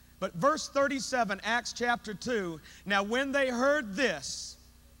 But verse 37, Acts chapter 2, now when they heard this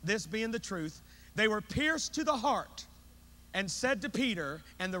being the truth, they were pierced to the heart and said to Peter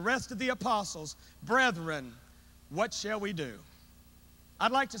and the rest of the apostles, brethren, what shall we do?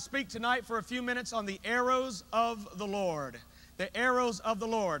 I'd like to speak tonight for a few minutes on the arrows of the Lord. The arrows of the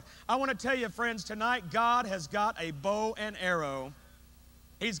Lord. I want to tell you, friends, tonight God has got a bow and arrow.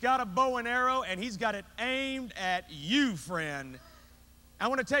 He's got a bow and arrow, and He's got it aimed at you, friend. I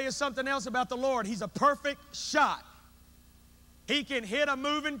want to tell you something else about the Lord. He's a perfect shot. He can hit a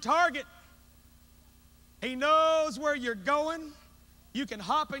moving target. He knows where you're going. You can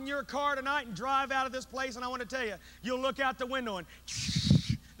hop in your car tonight and drive out of this place, and I want to tell you, you'll look out the window and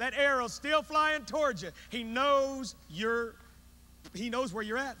that arrow's still flying towards you. He knows where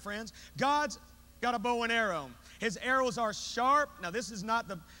you're at, friends. God's got a bow and arrow. His arrows are sharp. Now, this is not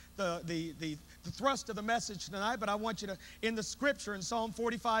the thrust of the message tonight, but I want you to, in the scripture in Psalm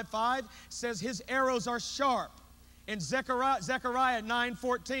 45:5, says his arrows are sharp. In Zechariah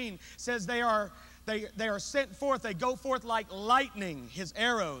 9:14 says they are sent forth, they go forth like lightning, his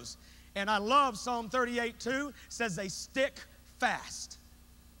arrows. And I love Psalm 38:2, says they stick fast.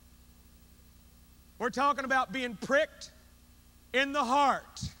 We're talking about being pricked in the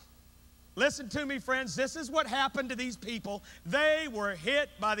heart. Listen to me, friends. This is what happened to these people. They were hit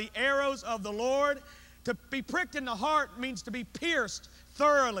by the arrows of the Lord. To be pricked in the heart means to be pierced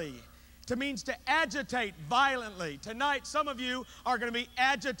thoroughly. It means to agitate violently. Tonight, some of you are going to be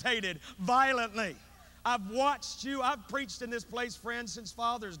agitated violently. I've watched you. I've preached in this place, friends, since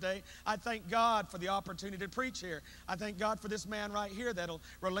Father's Day. I thank God for the opportunity to preach here. I thank God for this man right here that'll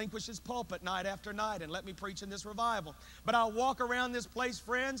relinquish his pulpit night after night and let me preach in this revival. But I'll walk around this place,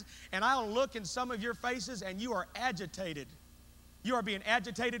 friends, and I'll look in some of your faces, and you are agitated. You are being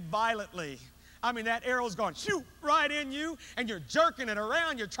agitated violently. I mean, that arrow's going shoot right in you, and you're jerking it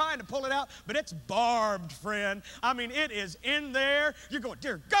around. You're trying to pull it out, but it's barbed, friend. I mean, it is in there. You're going,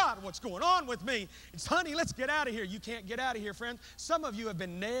 dear God, what's going on with me? It's, honey, let's get out of here. You can't get out of here, friend. Some of you have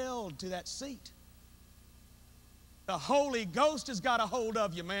been nailed to that seat. The Holy Ghost has got a hold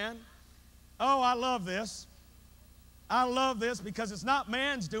of you, man. Oh, I love this. I love this because it's not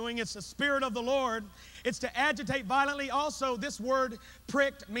man's doing, it's the Spirit of the Lord. It's to agitate violently. Also, this word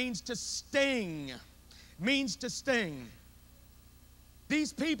pricked means to sting. Means to sting.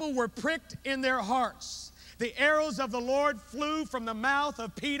 These people were pricked in their hearts. The arrows of the Lord flew from the mouth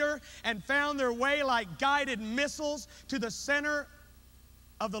of Peter and found their way like guided missiles to the center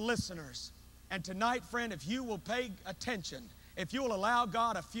of the listeners. And tonight, friend, if you will pay attention, if you will allow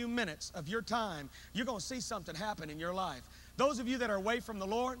God a few minutes of your time, you're going to see something happen in your life. Those of you that are away from the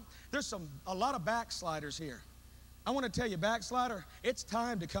Lord, there's a lot of backsliders here. I want to tell you, backslider, it's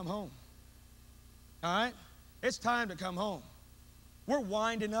time to come home. All right? It's time to come home. We're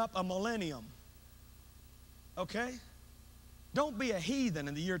winding up a millennium. Okay? Don't be a heathen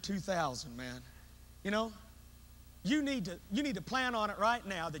in the year 2000, man. You know? You need to plan on it right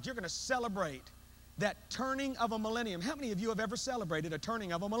now that you're going to celebrate that turning of a millennium. How many of you have ever celebrated a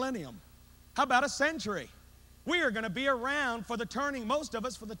turning of a millennium? How about a century? We are going to be around for the turning, most of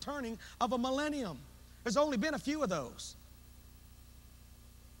us, for the turning of a millennium. There's only been a few of those.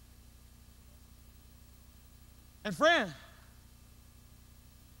 And friend,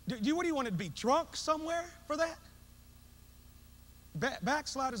 what do you want to be drunk somewhere for that?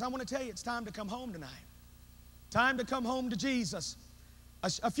 Backsliders, I want to tell you, it's time to come home tonight. Time to come home to Jesus.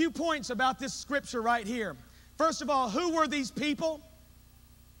 A few points about this scripture right here. First of all, who were these people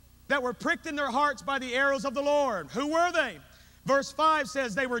that were pricked in their hearts by the arrows of the Lord? Who were they? Verse 5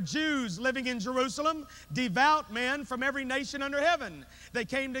 says they were Jews living in Jerusalem, devout men from every nation under heaven. They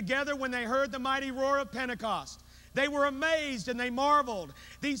came together when they heard the mighty roar of Pentecost. They were amazed and they marveled.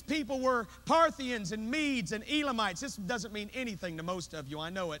 These people were Parthians and Medes and Elamites. This doesn't mean anything to most of you,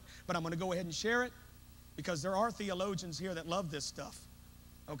 I know it, but I'm going to go ahead and share it because there are theologians here that love this stuff.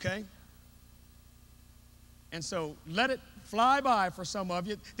 Okay? And so let it fly by for some of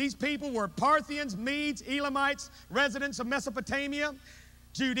you. These people were Parthians, Medes, Elamites, residents of Mesopotamia,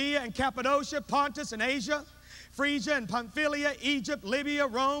 Judea and Cappadocia, Pontus and Asia, Phrygia and Pamphylia, Egypt, Libya,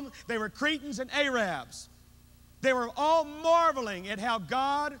 Rome. They were Cretans and Arabs. They were all marveling at how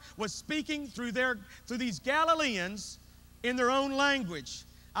God was speaking through these Galileans in their own language.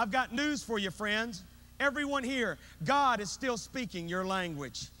 I've got news for you, friends. Everyone here, God is still speaking your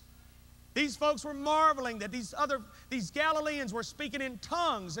language. These folks were marveling that these Galileans were speaking in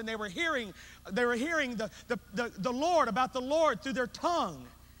tongues, and they were hearing the Lord, about the Lord through their tongue.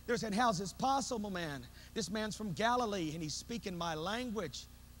 They're saying, how's this possible, man? This man's from Galilee, and he's speaking my language.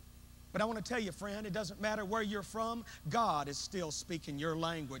 But I want to tell you, friend, it doesn't matter where you're from. God is still speaking your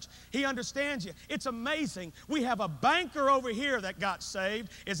language. He understands you. It's amazing. We have a banker over here that got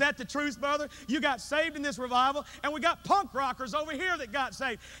saved. Is that the truth, brother? You got saved in this revival, and we got punk rockers over here that got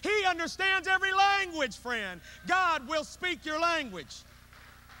saved. He understands every language, friend. God will speak your language.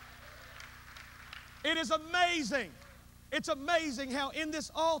 It is amazing. It's amazing how in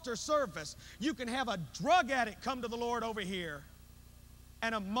this altar service you can have a drug addict come to the Lord over here,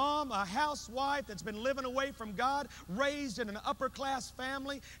 and a mom, a housewife that's been living away from God, raised in an upper class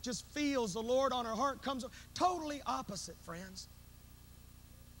family, just feels the Lord on her heart, comes totally opposite, friends.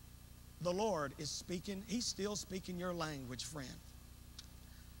 The Lord is speaking. He's still speaking your language, friend.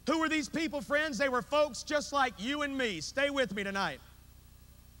 Who were these people, friends? They were folks just like you and me. Stay with me tonight.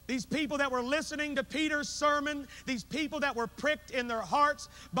 These people that were listening to Peter's sermon, these people that were pricked in their hearts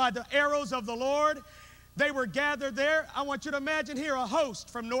by the arrows of the Lord, they were gathered there. I want you to imagine here a host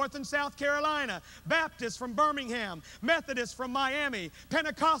from North and South Carolina, Baptists from Birmingham, Methodists from Miami,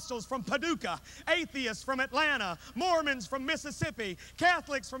 Pentecostals from Paducah, atheists from Atlanta, Mormons from Mississippi,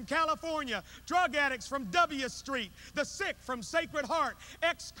 Catholics from California, drug addicts from W Street, the sick from Sacred Heart,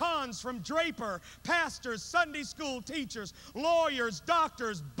 ex-cons from Draper, pastors, Sunday school teachers, lawyers,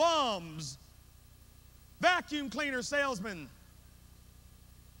 doctors, bums, vacuum cleaner salesmen.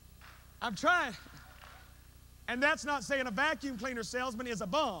 I'm trying. And that's not saying a vacuum cleaner salesman is a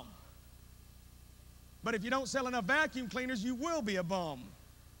bum. But if you don't sell enough vacuum cleaners, you will be a bum.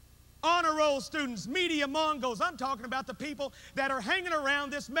 Honor roll students, media mongols. I'm talking about the people that are hanging around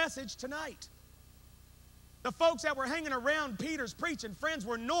this message tonight. The folks that were hanging around Peter's preaching, friends,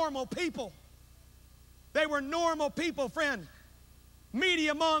 were normal people. They were normal people, friend.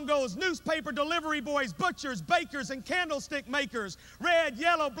 Media mongols, newspaper delivery boys, butchers, bakers, and candlestick makers. Red,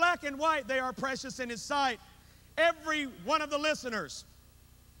 yellow, black, and white, they are precious in His sight. Every one of the listeners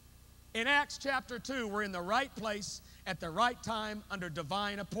in Acts chapter 2 were in the right place at the right time under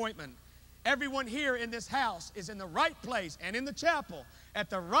divine appointment. Everyone here in this house is in the right place and in the chapel at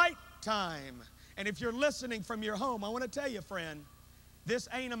the right time. And if you're listening from your home, I want to tell you, friend, this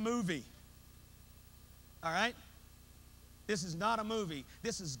ain't a movie. All right? This is not a movie.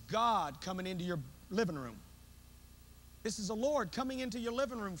 This is God coming into your living room. This is the Lord coming into your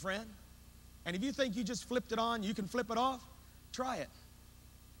living room, friend. And if you think you just flipped it on, you can flip it off, try it.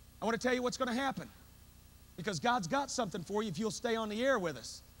 I want to tell you what's going to happen. Because God's got something for you if you'll stay on the air with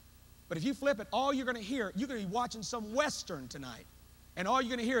us. But if you flip it, all you're going to hear, you're going to be watching some Western tonight. And all you're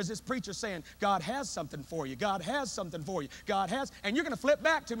going to hear is this preacher saying, God has something for you. God has something for you. God has. And you're going to flip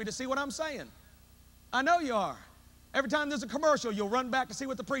back to me to see what I'm saying. I know you are. Every time there's a commercial, you'll run back to see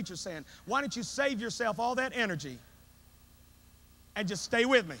what the preacher's saying. Why don't you save yourself all that energy and just stay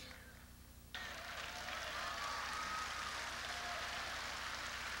with me?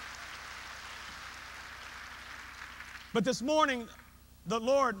 But this morning, the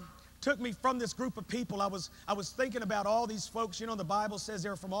Lord took me from this group of people. I was thinking about all these folks. You know, the Bible says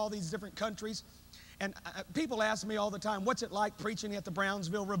they're from all these different countries. And people ask me all the time, what's it like preaching at the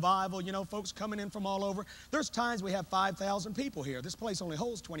Brownsville revival? You know, folks coming in from all over. There's times we have 5,000 people here. This place only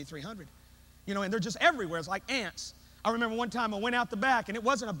holds 2,300. You know, and they're just everywhere. It's like ants. I remember one time I went out the back, and it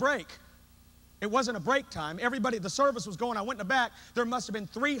wasn't a break. It wasn't a break time. Everybody, the service was going. I went in the back. There must have been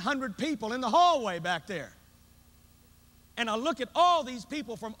 300 people in the hallway back there. And I look at all these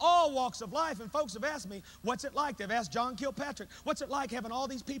people from all walks of life, and folks have asked me, what's it like? They've asked John Kilpatrick, what's it like having all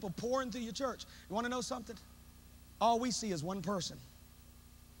these people pouring through your church? You want to know something? All we see is one person.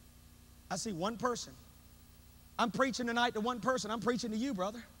 I see one person. I'm preaching tonight to one person. I'm preaching to you,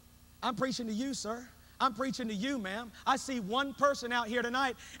 brother. I'm preaching to you, sir. I'm preaching to you, ma'am. I see one person out here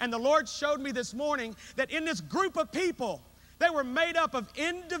tonight, and the Lord showed me this morning that in this group of people, they were made up of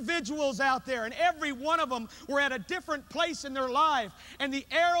individuals out there, and every one of them were at a different place in their life. And the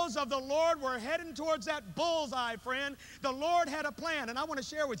arrows of the Lord were heading towards that bullseye, friend. The Lord had a plan, and I want to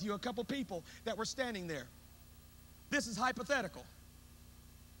share with you a couple people that were standing there. This is hypothetical.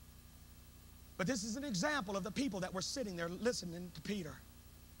 But this is an example of the people that were sitting there listening to Peter.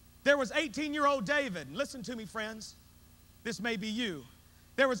 There was 18-year-old David. Listen to me, friends. This may be you.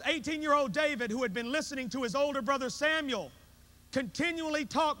 There was 18-year-old David who had been listening to his older brother Samuel continually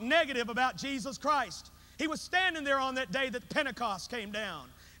talk negative about Jesus Christ. He was standing there on that day that Pentecost came down.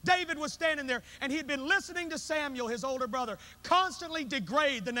 David was standing there, and he had been listening to Samuel, his older brother, constantly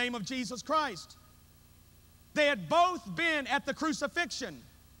degrade the name of Jesus Christ. They had both been at the crucifixion.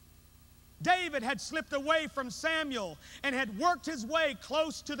 David had slipped away from Samuel and had worked his way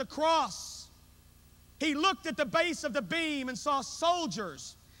close to the cross. He looked at the base of the beam and saw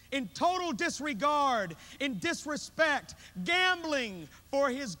soldiers in total disregard, in disrespect, gambling for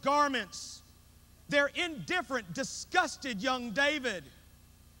his garments. Their indifferent, disgusted young David.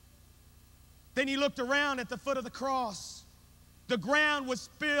 Then he looked around at the foot of the cross. The ground was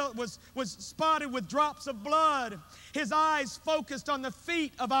spotted with drops of blood. His eyes focused on the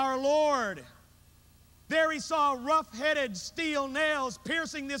feet of our Lord. There he saw rough-headed steel nails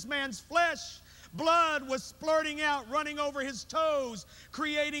piercing this man's flesh, Blood was splurting out, running over his toes,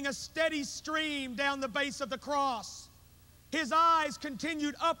 creating a steady stream down the base of the cross. His eyes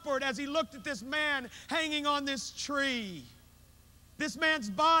continued upward as he looked at this man hanging on this tree. This man's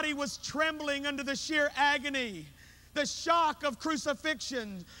body was trembling under the sheer agony, the shock of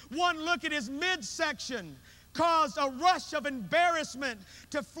crucifixion. One look at his midsection caused a rush of embarrassment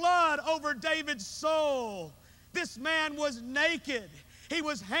to flood over David's soul. This man was naked. He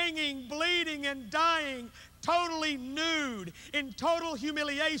was hanging, bleeding, and dying, totally nude, in total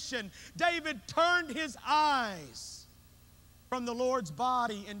humiliation. David turned his eyes from the Lord's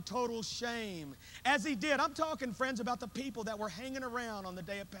body in total shame. As he did, I'm talking, friends, about the people that were hanging around on the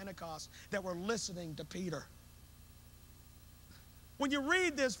day of Pentecost that were listening to Peter. When you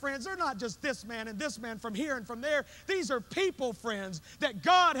read this, friends, they're not just this man and this man from here and from there. These are people, friends, that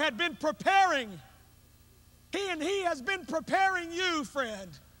God had been preparing. He has been preparing you, friend,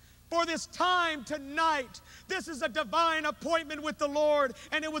 for this time tonight. This is a divine appointment with the Lord,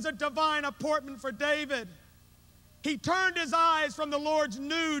 and it was a divine appointment for David. He turned his eyes from the Lord's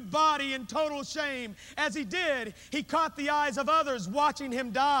nude body in total shame. As he did, he caught the eyes of others watching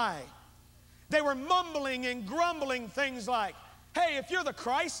him die. They were mumbling and grumbling things like, "Hey, if you're the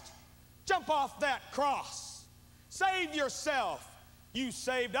Christ, jump off that cross. Save yourself. You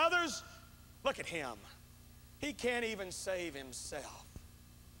saved others. Look at him. He can't even save himself."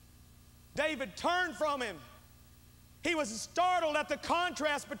 David turned from him. He was startled at the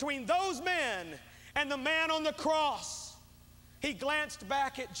contrast between those men and the man on the cross. He glanced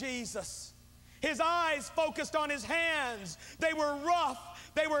back at Jesus. His eyes focused on his hands. They were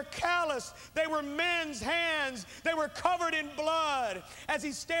rough. They were callous. They were men's hands. They were covered in blood. As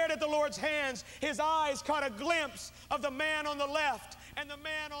he stared at the Lord's hands, his eyes caught a glimpse of the man on the left and the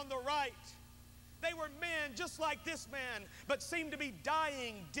man on the right. They were men just like this man, but seemed to be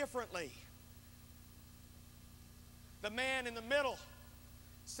dying differently. The man in the middle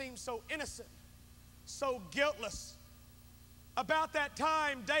seemed so innocent, so guiltless. About that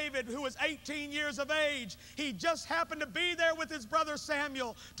time, David, who was 18 years of age, he just happened to be there with his brother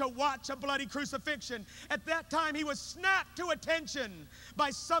Samuel to watch a bloody crucifixion. At that time, he was snapped to attention by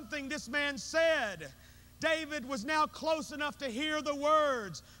something this man said. David was now close enough to hear the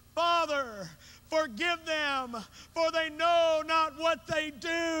words, "Father, forgive them, for they know not what they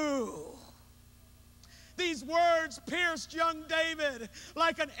do." These words pierced young David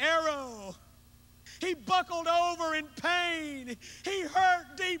like an arrow. He buckled over in pain. He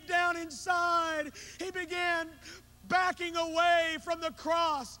hurt deep down inside. He began backing away from the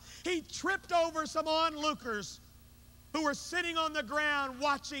cross. He tripped over some onlookers who were sitting on the ground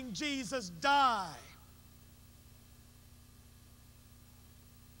watching Jesus die.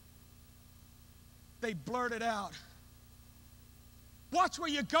 They blurted out, "Watch where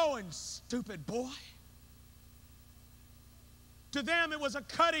you're going, stupid boy." To them, it was a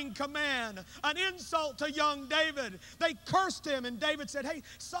cutting command, an insult to young David. They cursed him, and David said, "Hey,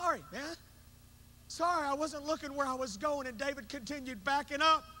 sorry, man. Sorry, I wasn't looking where I was going." And David continued backing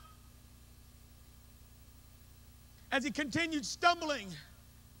up. As he continued stumbling,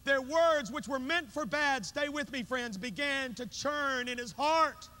 their words, which were meant for bad, stay with me, friends, began to churn in his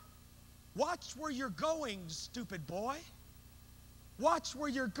heart. "Watch where you're going, stupid boy. Watch where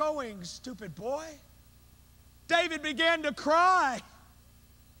you're going, stupid boy." David began to cry,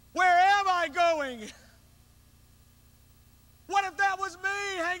 "Where am I going? What if that was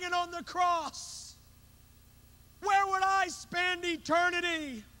me hanging on the cross? Where would I spend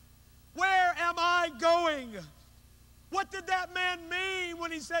eternity? Where am I going?" What did that man mean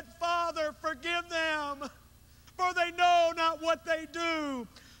when he said, "Father, forgive them, for they know not what they do"?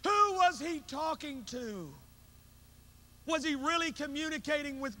 Who was he talking to? Was he really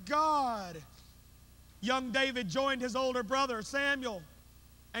communicating with God? Young David joined his older brother, Samuel,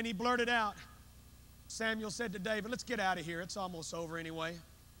 and he blurted out. Samuel said to David, "Let's get out of here. It's almost over anyway.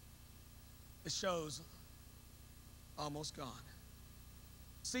 The show's almost gone.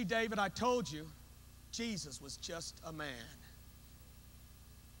 See, David, I told you, Jesus was just a man."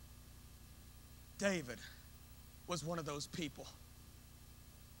 David was one of those people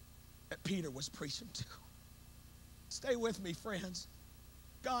that Peter was preaching to. Stay with me, friends.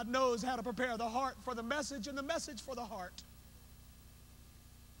 God knows how to prepare the heart for the message and the message for the heart.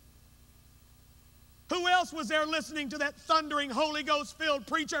 Who else was there listening to that thundering, Holy Ghost-filled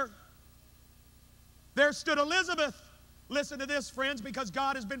preacher? There stood Elizabeth. Listen to this, friends, because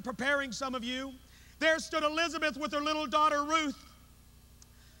God has been preparing some of you. There stood Elizabeth with her little daughter Ruth.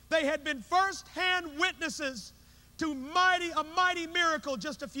 They had been first-hand witnesses to a mighty miracle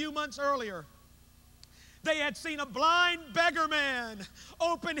just a few months earlier. They had seen a blind beggar man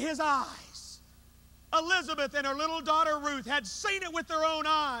open his eyes. Elizabeth and her little daughter Ruth had seen it with their own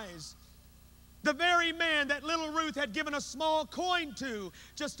eyes. The very man that little Ruth had given a small coin to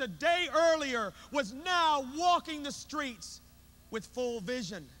just a day earlier was now walking the streets with full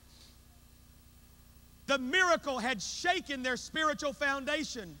vision. The miracle had shaken their spiritual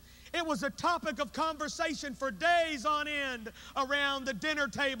foundation. It was a topic of conversation for days on end around the dinner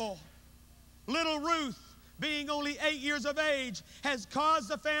table. Little Ruth, being only 8 years of age, has caused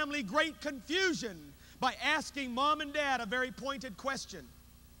the family great confusion by asking mom and dad a very pointed question.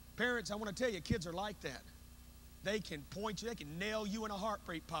 Parents, I want to tell you, kids are like that. They can point you, they can nail you in a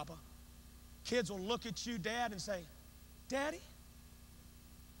heartbeat, Papa. Kids will look at you, Dad, and say, Daddy,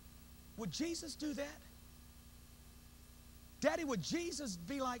 would Jesus do that? Daddy, would Jesus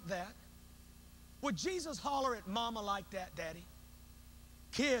be like that? Would Jesus holler at Mama like that, Daddy?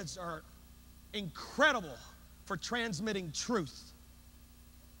 Kids are incredible for transmitting truth.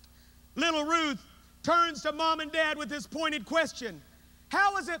 Little Ruth turns to Mom and Dad with this pointed question.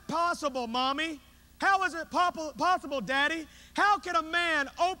 How is it possible, Mommy? How is it possible, Daddy? How can a man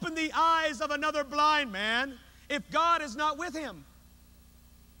open the eyes of another blind man if God is not with him?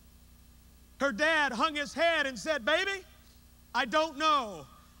 Her dad hung his head and said, Baby, I don't know.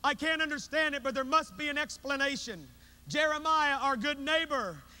 I can't understand it, but there must be an explanation. Jeremiah, our good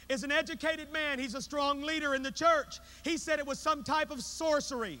neighbor, is an educated man. He's a strong leader in the church. He said it was some type of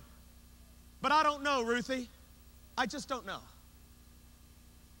sorcery. But I don't know, Ruthie. I just don't know.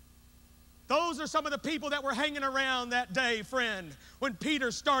 Those are some of the people that were hanging around that day, friend, when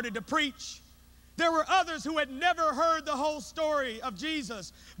Peter started to preach. There were others who had never heard the whole story of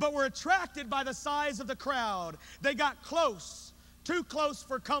Jesus, but were attracted by the size of the crowd. They got close, too close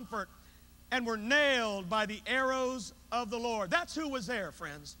for comfort, and were nailed by the arrows of the Lord. That's who was there,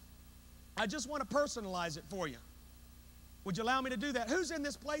 friends. I just want to personalize it for you. Would you allow me to do that? Who's in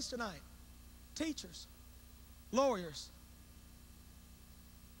this place tonight? Teachers, lawyers.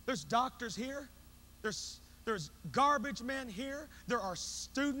 There's doctors here. There's garbage men here. There are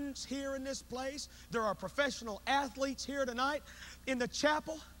students here in this place. There are professional athletes here tonight. In the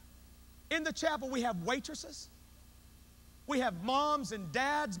chapel, we have waitresses. We have moms and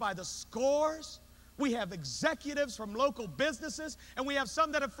dads by the scores. We have executives from local businesses, and we have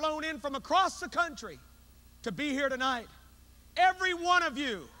some that have flown in from across the country to be here tonight. Every one of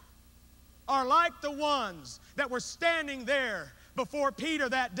you are like the ones that were standing there before Peter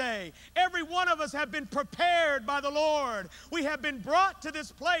that day. Every one of us have been prepared by the Lord. We have been brought to this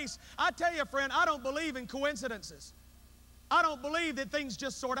place. I tell you, friend, I don't believe in coincidences. I don't believe that things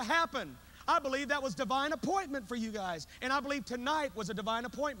just sort of happen. I believe that was divine appointment for you guys. And I believe tonight was a divine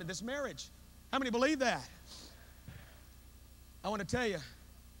appointment, this marriage. How many believe that? I want to tell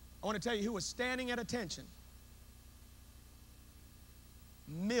you who was standing at attention.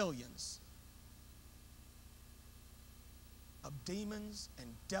 Millions of demons and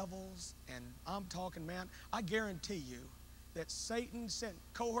devils, and I'm talking, man, I guarantee you that Satan sent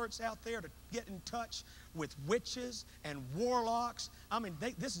cohorts out there to get in touch with witches and warlocks. I mean,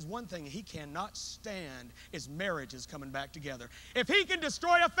 this is one thing he cannot stand is marriages coming back together. If he can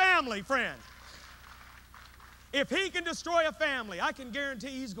destroy a family, friend, if he can destroy a family, I can guarantee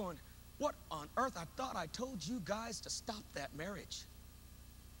he's going, what on earth? I thought I told you guys to stop that marriage.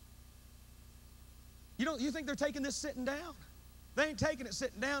 You think they're taking this sitting down? They ain't taking it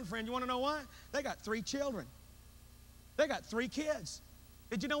sitting down, friend. You want to know why? They got 3 children. They got 3 kids.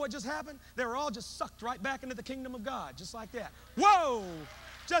 Did you know what just happened? They were all just sucked right back into the kingdom of God, just like that. Whoa!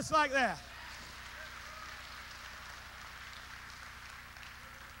 Just like that.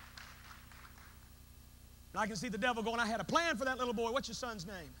 And I can see the devil going, I had a plan for that little boy. What's your son's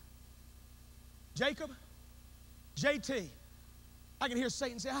name? Jacob? JT. I can hear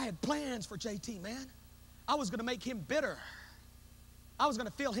Satan say, I had plans for JT, man. I was going to make him bitter. I was going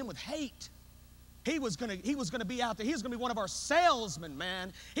to fill him with hate. He was going to be out there. He was going to be one of our salesmen,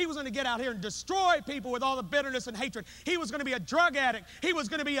 man. He was going to get out here and destroy people with all the bitterness and hatred. He was going to be a drug addict. He was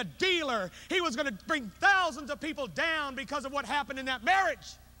going to be a dealer. He was going to bring thousands of people down because of what happened in that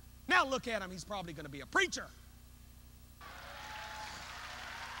marriage. Now look at him. He's probably going to be a preacher.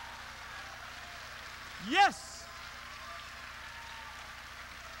 Yes.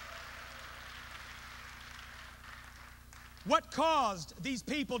 What caused these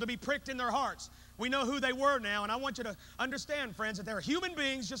people to be pricked in their hearts? We know who they were now, and I want you to understand, friends, that they're human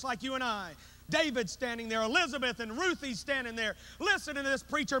beings just like you and I. David standing there, Elizabeth and Ruthie standing there, listening to this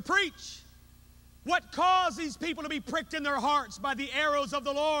preacher preach. What caused these people to be pricked in their hearts by the arrows of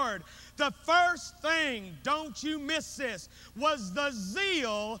the Lord? The first thing, don't you miss this, was the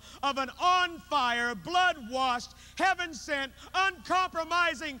zeal of an on-fire, blood-washed, heaven-sent,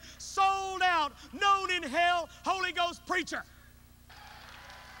 uncompromising, sold-out, known in hell, Holy Ghost preacher.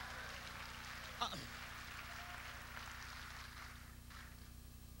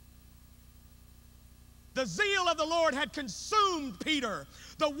 The zeal of the Lord had consumed Peter.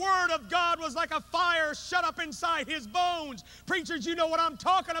 The Word of God was like a fire shut up inside his bones. Preachers, you know what I'm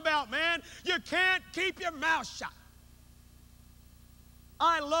talking about, man. You can't keep your mouth shut.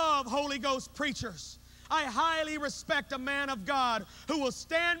 I love Holy Ghost preachers. I highly respect a man of God who will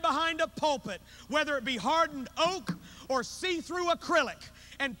stand behind a pulpit, whether it be hardened oak or see-through acrylic,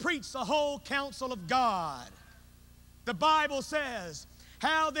 and preach the whole counsel of God. The Bible says,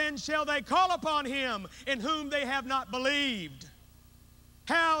 how then shall they call upon him in whom they have not believed?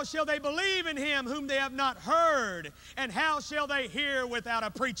 How shall they believe in him whom they have not heard? And how shall they hear without a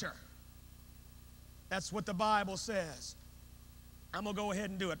preacher? That's what the Bible says. I'm going to go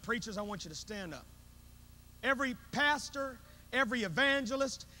ahead and do it. Preachers, I want you to stand up. Every pastor, every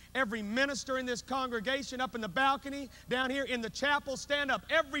evangelist, every minister in this congregation, up in the balcony, down here in the chapel, stand up.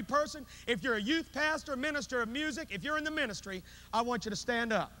 Every person, if you're a youth pastor, minister of music, if you're in the ministry, I want you to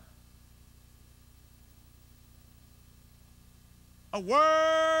stand up. A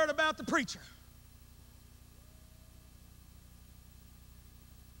word about the preacher.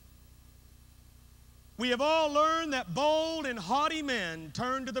 We have all learned that bold and haughty men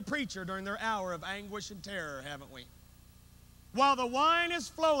turn to the preacher during their hour of anguish and terror, haven't we? While the wine is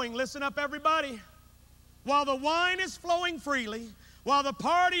flowing, listen up everybody, while the wine is flowing freely, while the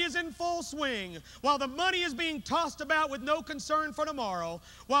party is in full swing, while the money is being tossed about with no concern for tomorrow,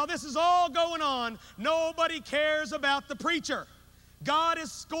 while this is all going on, nobody cares about the preacher. God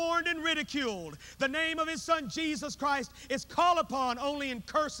is scorned and ridiculed. The name of his Son, Jesus Christ, is called upon only in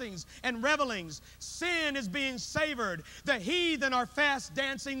cursings and revelings. Sin is being savored. The heathen are fast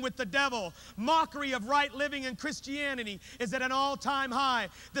dancing with the devil. Mockery of right living in Christianity is at an all-time high.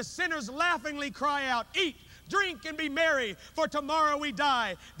 The sinners laughingly cry out, eat, drink, and be merry, for tomorrow we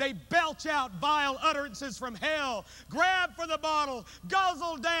die. They belch out vile utterances from hell, grab for the bottle,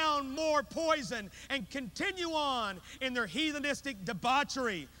 guzzle down more poison, and continue on in their heathenistic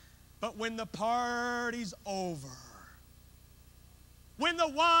debauchery. But when the party's over, when the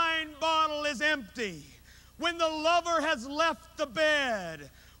wine bottle is empty, when the lover has left the bed,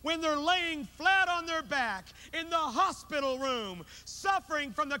 when they're laying flat on their back in the hospital room,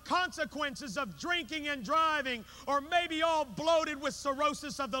 suffering from the consequences of drinking and driving, or maybe all bloated with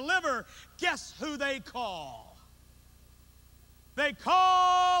cirrhosis of the liver, guess who they call? They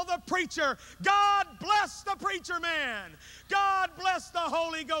call the preacher. God bless the preacher man. God bless the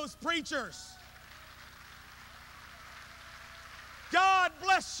Holy Ghost preachers. God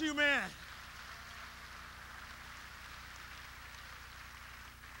bless you, man.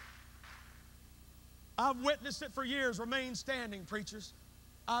 I've witnessed it for years. Remain standing, preachers.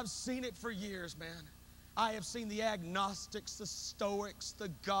 I've seen it for years, man. I have seen the agnostics, the stoics, the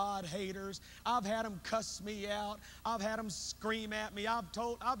God haters. I've had them cuss me out. I've had them scream at me.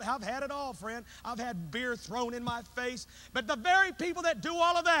 I've had it all, friend. I've had beer thrown in my face. But the very people that do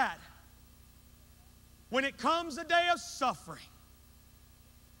all of that, when it comes a day of suffering,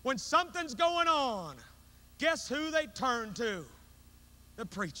 when something's going on, guess who they turn to? The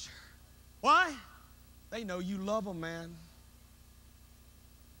preacher. Why? They know you love them, man.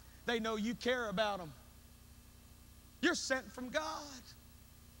 They know you care about them. You're sent from God.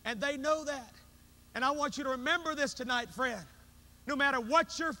 And they know that. And I want you to remember this tonight, friend. No matter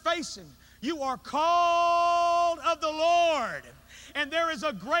what you're facing, you are called of the Lord. And there is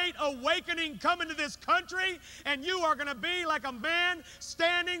a great awakening coming to this country, and you are going to be like a man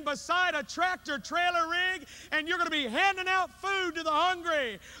standing beside a tractor trailer rig, and you're going to be handing out food to the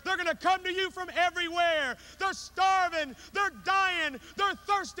hungry. They're going to come to you from everywhere. They're starving. They're dying. They're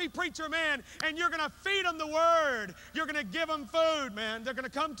thirsty, preacher man, and you're going to feed them the word. You're going to give them food, man. They're going to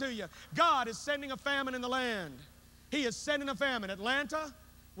come to you. God is sending a famine in the land. He is sending a famine. Atlanta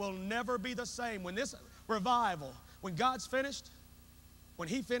will never be the same. When this revival, when God's finished, when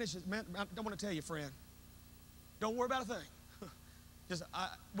he finishes, man, I don't want to tell you, friend, don't worry about a thing.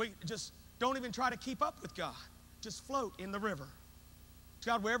 Just don't even try to keep up with God. Just float in the river.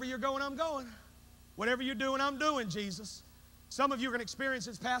 God, wherever you're going, I'm going. Whatever you're doing, I'm doing, Jesus. Some of you are going to experience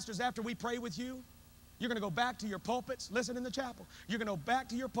as pastors after we pray with you. You're going to go back to your pulpits. Listen in the chapel. You're going to go back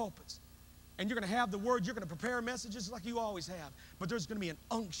to your pulpits. And you're going to have the word. You're going to prepare messages like you always have. But there's going to be an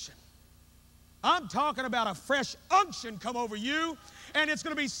unction. I'm talking about a fresh unction come over you, and it's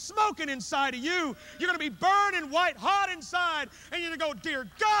going to be smoking inside of you. You're going to be burning white hot inside, and you're going to go,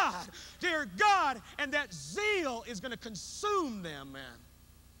 dear God, and that zeal is going to consume them, man.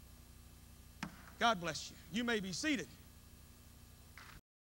 God bless you. You may be seated.